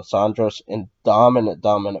Rafael dos Anjos in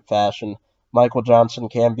dominant fashion. Michael Johnson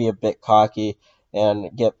can be a bit cocky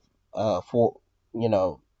and get full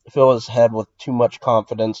fill his head with too much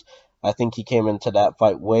confidence. I think he came into that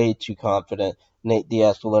fight way too confident. Nate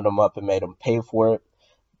Diaz lit him up and made him pay for it.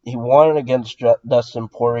 he won against Dustin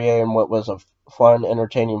Poirier in what was a fun,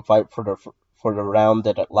 entertaining fight for the round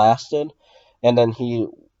that it lasted, and then he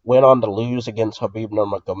went on to lose against Habib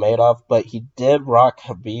Nurmagomedov. But he did rock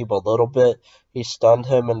Habib a little bit. He stunned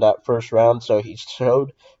him in that first round, so he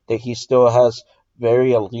showed that he still has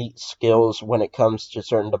very elite skills when it comes to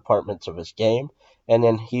certain departments of his game. And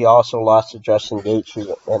then he also lost to Justin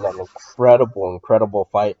Gaethje in an incredible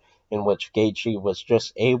fight in which Gaethje was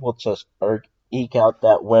just able to eke out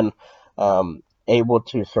that win, able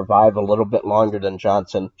to survive a little bit longer than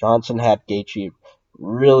Johnson. Johnson had Gaethje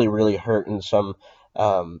really hurt in some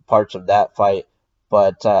parts of that fight.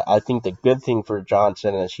 But I think the good thing for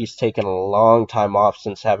Johnson is he's taken a long time off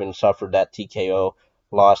since having suffered that TKO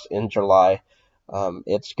loss in July.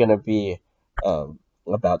 It's going to be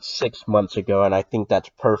about 6 months ago, and I think that's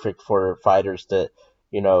perfect for fighters that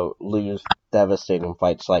lose devastating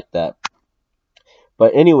fights like that.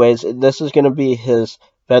 But anyways, this is going to be his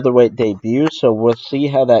featherweight debut, so we'll see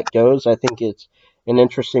how that goes. I think it's an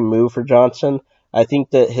interesting move for Johnson. I think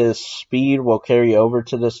that his speed will carry over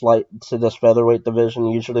to this featherweight division.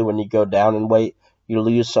 Usually, when you go down in weight, you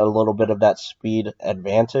lose a little bit of that speed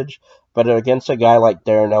advantage. But against a guy like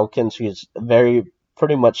Darren Elkins, who's very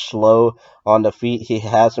pretty much slow on the feet, he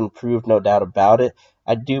has improved, no doubt about it.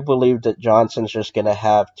 I do believe that Johnson's just going to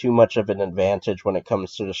have too much of an advantage when it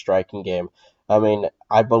comes to the striking game. I mean,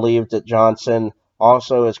 I believe that Johnson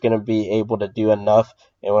also is going to be able to do enough,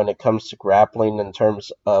 and when it comes to grappling, in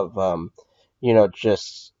terms of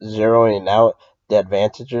just zeroing out the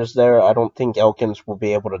advantages there, I don't think Elkins will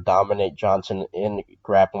be able to dominate Johnson in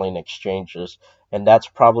grappling exchanges, and that's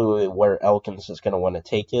probably where Elkins is going to want to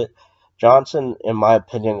take it. Johnson, in my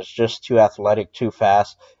opinion, is just too athletic, too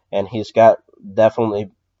fast, and he's got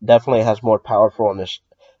definitely has more powerful in his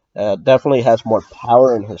definitely has more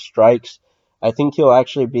power in his strikes. I think he'll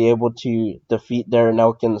actually be able to defeat Darren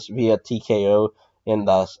Elkins via TKO in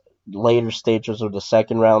the later stages of the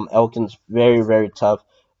second round. Elkins very tough,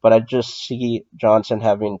 but I just see Johnson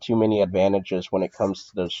having too many advantages when it comes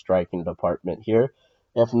to the striking department here.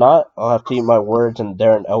 If not, I'll have to eat my words, and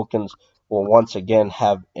Darren Elkins will once again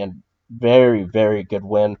have a very good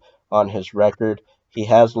win on his record. He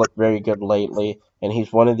has looked very good lately, and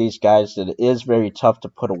he's one of these guys that is very tough to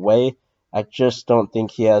put away. I just don't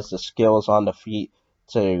think he has the skills on the feet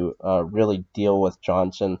to really deal with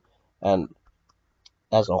Johnson and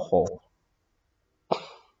as a whole.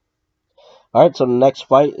 All right, so the next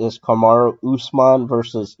fight is Kamaru Usman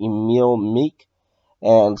versus Emil Meek,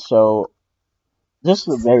 and so this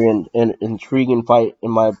is a very intriguing fight,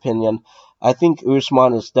 in my opinion. I think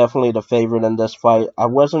Usman is definitely the favorite in this fight. I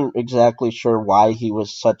wasn't exactly sure why he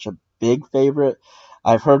was such a big favorite.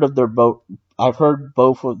 I've heard of their both. I've heard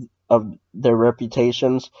both of their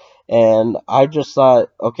reputations, and I just thought,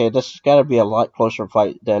 okay, this has got to be a lot closer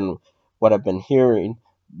fight than what I've been hearing.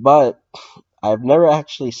 But I've never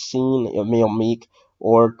actually seen Emil Meek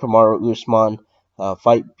or Kamaru Usman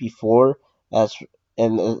fight before, as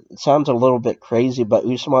and it sounds a little bit crazy, but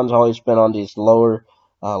Usman's always been on these lower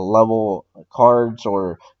level cards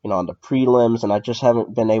or on the prelims, and I just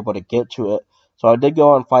haven't been able to get to it. So I did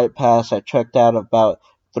go on Fight Pass. I checked out about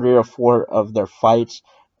 3 or 4 of their fights,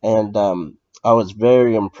 and I was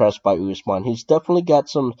very impressed by Usman. He's definitely got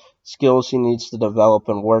some skills he needs to develop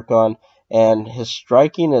and work on, and his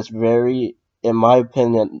striking is very, in my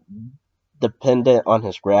opinion, dependent on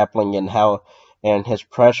his grappling and his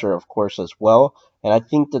pressure, of course, as well. And I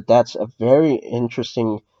think that that's a very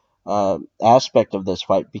interesting aspect of this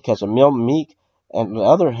fight because Emil Meek, on the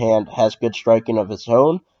other hand, has good striking of his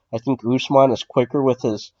own. I think Usman is quicker with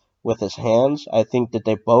his hands. I think that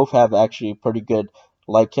they both have actually pretty good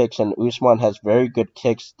leg kicks, and Usman has very good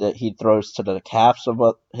kicks that he throws to the calves of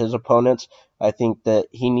his opponents. I think that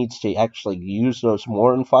he needs to actually use those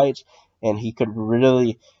more in fights, and he could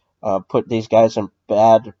really put these guys in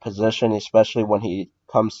bad position, especially when he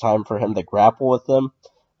comes time for him to grapple with them.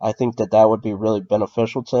 I think that that would be really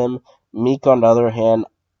beneficial to him. Meek, on the other hand,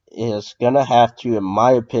 is gonna have to, in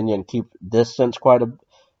my opinion, keep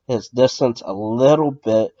his distance a little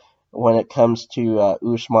bit when it comes to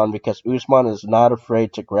Usman because Usman is not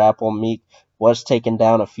afraid to grapple. Meek was taken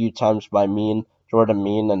down a few times by Jordan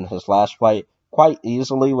Mein in his last fight quite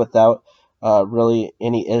easily without really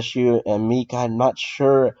any issue. And Meek, I'm not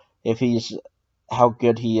sure if he's how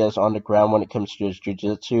good he is on the ground when it comes to his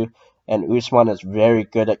jiu-jitsu. And Usman is very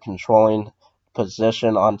good at controlling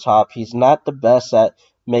position on top. He's not the best at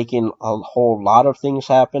making a whole lot of things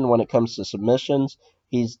happen when it comes to submissions.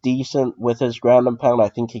 He's decent with his ground and pound. I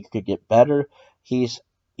think he could get better. He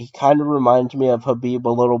kind of reminds me of Habib a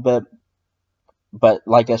little bit, but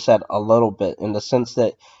like I said, a little bit in the sense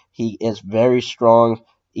that he is very strong,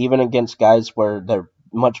 even against guys where they're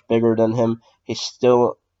much bigger than him, it's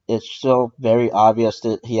still very obvious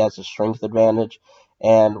that he has a strength advantage.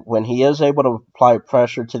 And when he is able to apply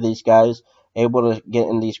pressure to these guys, able to get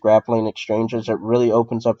in these grappling exchanges, it really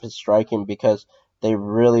opens up his striking because they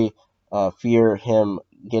really fear him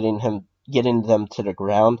getting them to the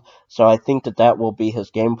ground. So I think that that will be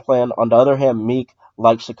his game plan. On the other hand, Meek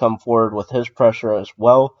likes to come forward with his pressure as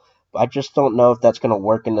well. But I just don't know if that's going to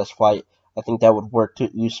work in this fight. I think that would work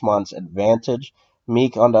to Usman's advantage.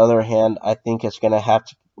 Meek, on the other hand, I think is going to have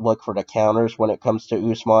to look for the counters when it comes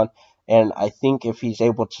to Usman. And I think if he's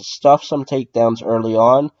able to stuff some takedowns early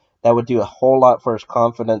on, that would do a whole lot for his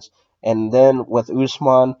confidence. And then with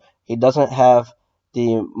Usman, he doesn't have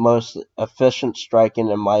the most efficient striking,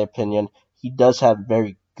 in my opinion. He does have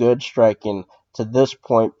very good striking to this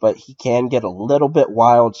point, but he can get a little bit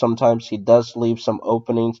wild sometimes. He does leave some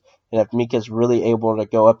openings, and if Mika's really able to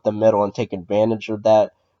go up the middle and take advantage of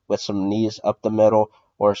that with some knees up the middle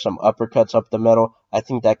or some uppercuts up the middle, I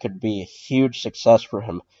think that could be a huge success for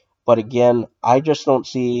him. But again, I just don't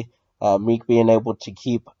see Meek being able to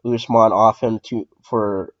keep Usman off him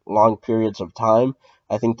for long periods of time.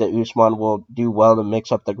 I think that Usman will do well to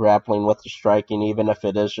mix up the grappling with the striking, even if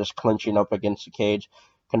it is just clinching up against the cage,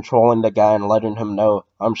 controlling the guy and letting him know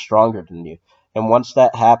I'm stronger than you. And once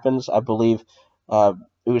that happens, I believe uh,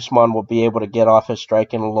 Usman will be able to get off his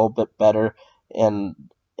striking a little bit better and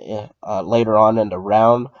later on in the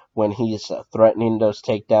round when he's threatening those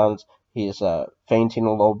takedowns. He's fainting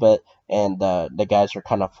a little bit, and the guys are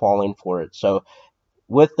kind of falling for it. So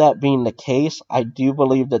with that being the case, I do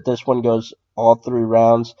believe that this one goes all 3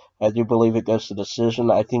 rounds. I do believe it goes to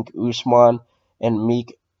decision. I think Usman and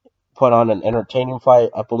Meek put on an entertaining fight.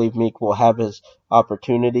 I believe Meek will have his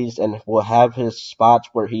opportunities and will have his spots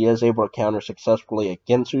where he is able to counter successfully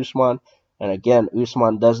against Usman. And again,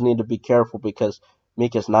 Usman does need to be careful because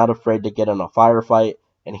Meek is not afraid to get in a firefight,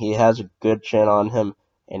 and he has a good chin on him,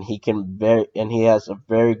 and he has a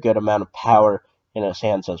very good amount of power in his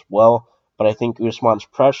hands as well. But I think Usman's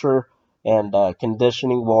pressure and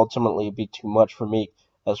conditioning will ultimately be too much for Meek,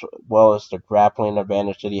 as well as the grappling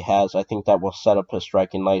advantage that he has. I think that will set up his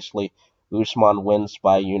striking nicely. Usman wins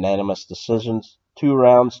by unanimous decisions, 2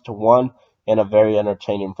 rounds to 1, in a very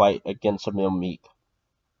entertaining fight against Emil Meek.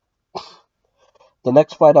 The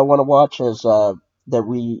next fight I want to watch is that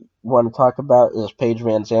we want to talk about is Paige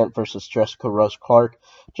Van Zant versus Jessica Rose Clark.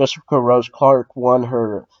 Jessica Rose Clark won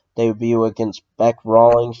her debut against Beck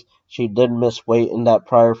Rawlings. She did miss weight in that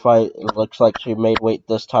prior fight. It looks like she made weight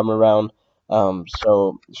this time around.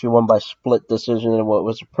 So she won by split decision in what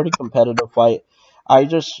was a pretty competitive fight. I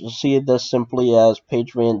just see this simply as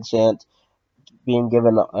Paige Van Zant being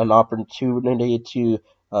given an opportunity to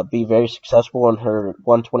be very successful in her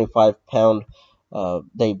 125-pound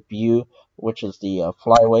debut, which is the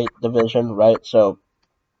flyweight division, right? So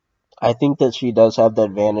I think that she does have the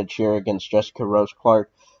advantage here against Jessica Rose Clark.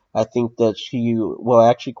 I think that she will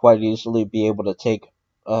actually quite easily be able to take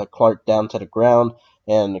Clark down to the ground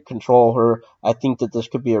and control her. I think that this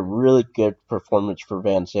could be a really good performance for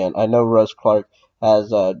Van Zandt. I know Rose Clark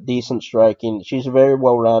has decent striking. She's very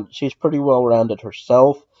well rounded. She's pretty well rounded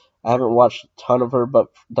herself. I haven't watched a ton of her, but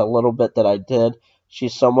the little bit that I did,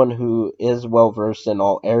 she's someone who is well versed in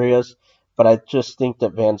all areas. But I just think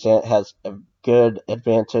that Van Zandt has a good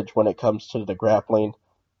advantage when it comes to the grappling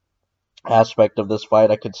aspect of this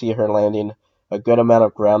fight. I could see her landing a good amount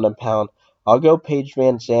of ground and pound. I'll go Paige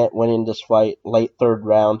Van Zant winning this fight late third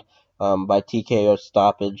round by TKO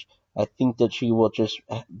stoppage. I think that she will just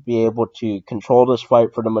be able to control this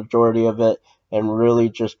fight for the majority of it and really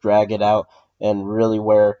just drag it out and really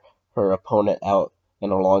wear her opponent out in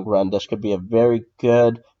the long run. This could be a very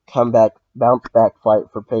good comeback, bounce back fight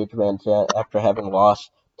for Paige Van Zant after having lost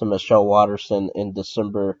to Michelle Watterson in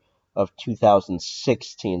December of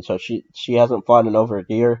 2016. So she hasn't fought in over a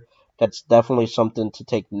year. That's definitely something to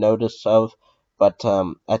take notice of. But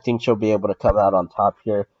I think she'll be able to come out on top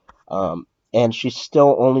here. And she's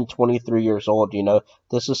still only 23 years old. You know,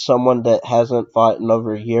 this is someone that hasn't fought in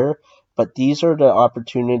over a year. But these are the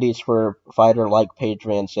opportunities for a fighter like Paige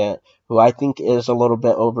Van Zandt, who I think is a little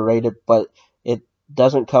bit overrated, but it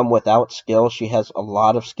doesn't come without skill. She has a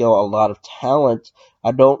lot of skill, a lot of talent.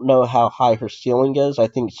 I don't know how high her ceiling is. I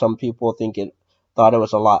think some people thought it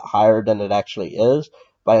was a lot higher than it actually is,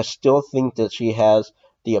 but I still think that she has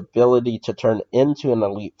the ability to turn into an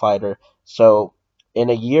elite fighter. So in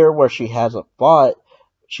a year where she hasn't fought,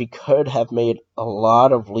 she could have made a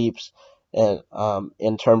lot of leaps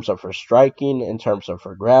in terms of her striking, in terms of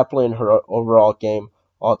her grappling, her overall game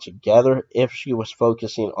altogether if she was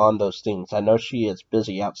focusing on those things. I know she is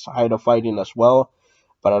busy outside of fighting as well,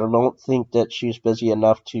 but I don't think that she's busy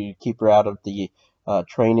enough to keep her out of the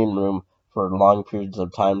training room for long periods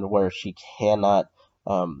of time to where she cannot,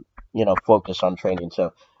 um, focus on training.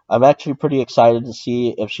 So I'm actually pretty excited to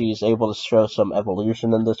see if she's able to show some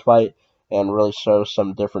evolution in this fight and really show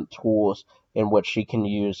some different tools in which she can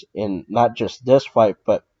use in not just this fight,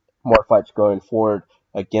 but more fights going forward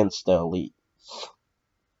against the elite.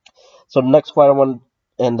 So the next fight I want,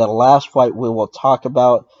 and the last fight we will talk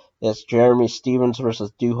about is Jeremy Stevens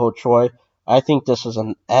versus Doo Ho Choi. I think this is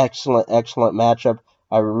an excellent, excellent matchup.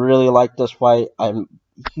 I really like this fight. I'm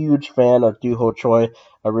a huge fan of Doo Ho Choi.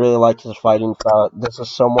 I really like his fighting style. This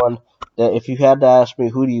is someone that if you had to ask me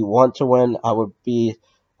who do you want to win, I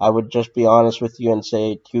would just be honest with you and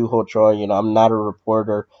say Doo Ho Choi. I'm not a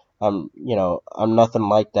reporter. I'm nothing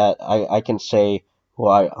like that. I can say who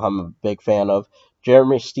I'm a big fan of.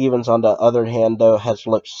 Jeremy Stevens, on the other hand, though, has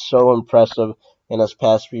looked so impressive in his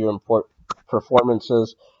past few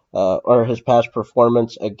performances, or his past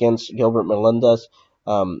performance against Gilbert Melendez.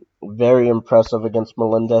 Very impressive against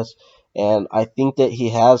Melendez. And I think that he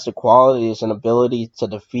has the qualities and ability to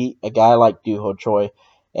defeat a guy like Doo Ho Choi.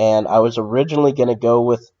 And I was originally going to go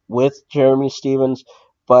with Jeremy Stevens,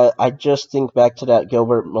 but I just think back to that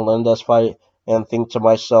Gilbert Melendez fight and think to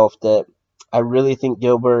myself that I really think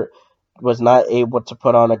Gilbert was not able to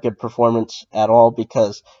put on a good performance at all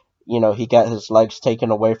because he got his legs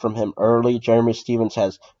taken away from him early. Jeremy Stevens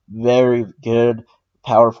has very good,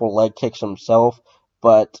 powerful leg kicks himself,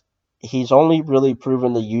 but he's only really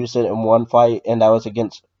proven to use it in one fight, and that was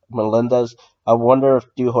against Melendez. I wonder if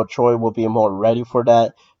Doo Ho Choi will be more ready for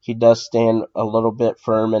that. He does stand a little bit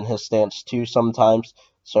firm in his stance too sometimes,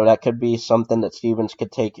 so that could be something that Stevens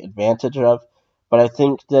could take advantage of. But I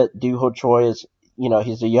think that Doo Ho Choi is,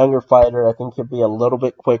 he's a younger fighter. I think he'll be a little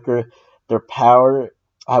bit quicker. Their power,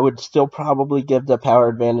 I would still probably give the power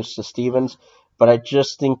advantage to Stevens, but I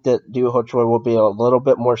just think that Doo Ho Choi will be a little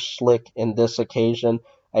bit more slick in this occasion.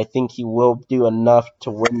 I think he will do enough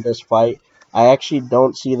to win this fight. I actually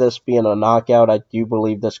don't see this being a knockout. I do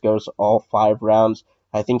believe this goes all 5 rounds.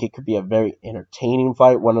 I think it could be a very entertaining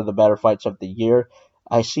fight, one of the better fights of the year.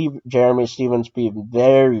 I see Jeremy Stevens being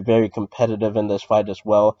very, very competitive in this fight as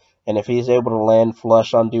well. And if he's able to land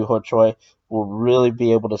flush on Doo Ho Choi, we'll really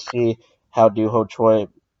be able to see how Doo Ho Choi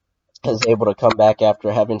is able to come back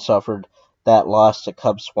after having suffered that loss to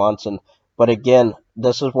Cub Swanson. But again,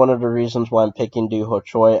 this is one of the reasons why I'm picking Doo Ho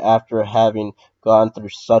Choi after having gone through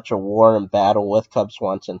such a war and battle with Cub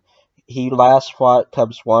Swanson. He last fought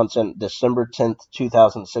Cub Swanson December 10th,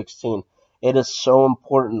 2016. It is so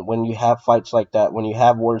important when you have fights like that, when you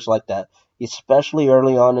have wars like that, especially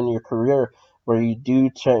early on in your career, where you do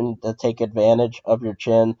tend to take advantage of your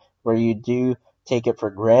chin, where you do take it for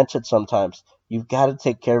granted sometimes. You've got to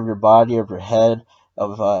take care of your body, of your head,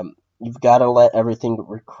 of you've got to let everything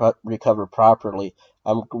recover properly.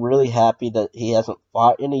 I'm really happy that he hasn't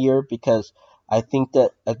fought in a year because I think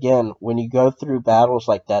that again, when you go through battles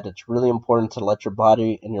like that, it's really important to let your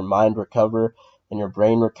body and your mind recover and your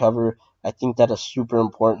brain recover. I think that is super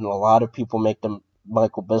important. A lot of people make the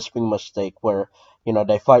Michael Bisping mistake where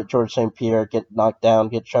they fight George St. Pierre, get knocked down,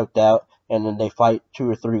 get choked out, and then they fight 2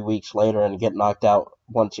 or 3 weeks later and get knocked out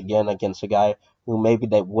once again against a guy who maybe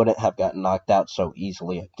they wouldn't have gotten knocked out so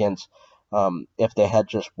easily against if they had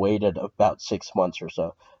just waited about 6 months or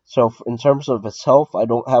so. So in terms of his health, I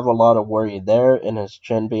don't have a lot of worry there in his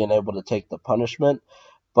chin being able to take the punishment.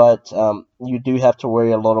 But you do have to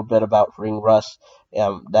worry a little bit about ring rust.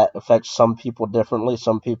 That affects some people differently.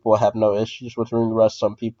 Some people have no issues with ring rust.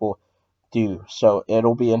 Some people do. So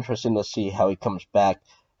it'll be interesting to see how he comes back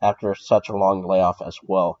after such a long layoff as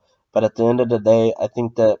well. But at the end of the day, I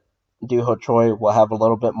think that Doo Ho Choi will have a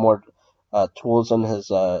little bit more tools in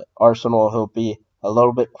his arsenal. He'll be a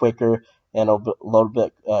little bit quicker and a little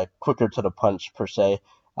bit quicker to the punch, per se.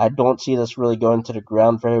 I don't see this really going to the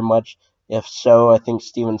ground very much. If so, I think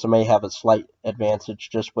Stevens may have a slight advantage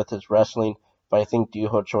just with his wrestling, but I think Doo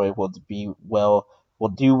Ho Choi will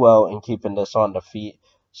do well in keeping this on the feet.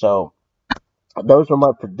 So those are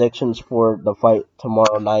my predictions for the fight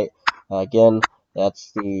tomorrow night. Again,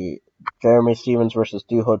 that's the Jeremy Stevens versus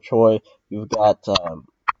Doo Ho Choi. You've got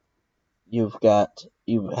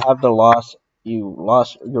you have the loss. You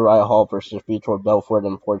lost Uriah Hall versus Vitor Belfort,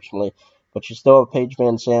 unfortunately, but you still have Paige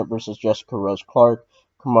Van Sant versus Jessica Rose Clark,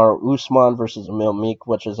 Kamaru Usman versus Emil Meek,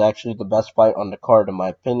 which is actually the best fight on the card in my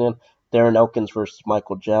opinion. Darren Elkins versus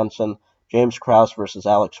Michael Johnson, James Krause versus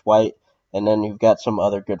Alex White, and then you've got some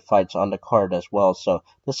other good fights on the card as well. So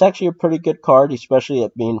this is actually a pretty good card, especially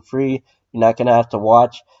it being free. You're not gonna have to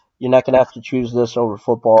watch. You're not gonna have to choose this over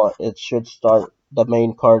football. It should start. The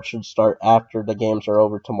main card should start after the games are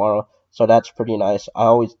over tomorrow. So that's pretty nice. I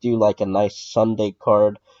always do like a nice Sunday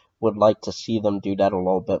card. Would like to see them do that a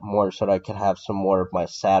little bit more so that I could have some more of my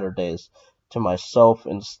Saturdays to myself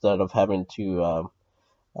instead of having to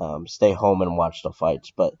stay home and watch the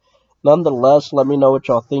fights. But nonetheless, let me know what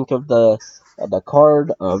y'all think of the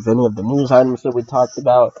card, of any of the news items that we talked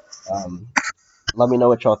about. Um, Let me know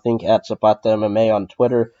what y'all think at Zapata MMA on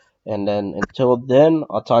Twitter. And then until then,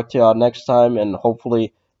 I'll talk to y'all next time. And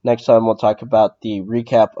hopefully, next time we'll talk about the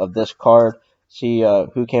recap of this card, see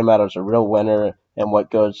who came out as a real winner and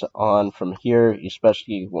what goes on from here,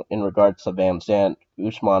 especially in regards to Van Zant,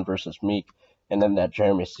 Usman versus Meek, and then that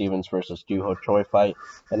Jeremy Stevens versus Duho Choi fight.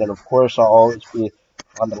 And then, of course, I'll always be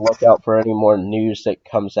on the lookout for any more news that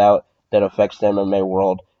comes out that affects the MMA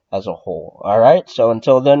world as a whole. All right, so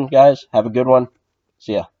until then, guys, have a good one.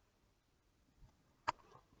 See ya.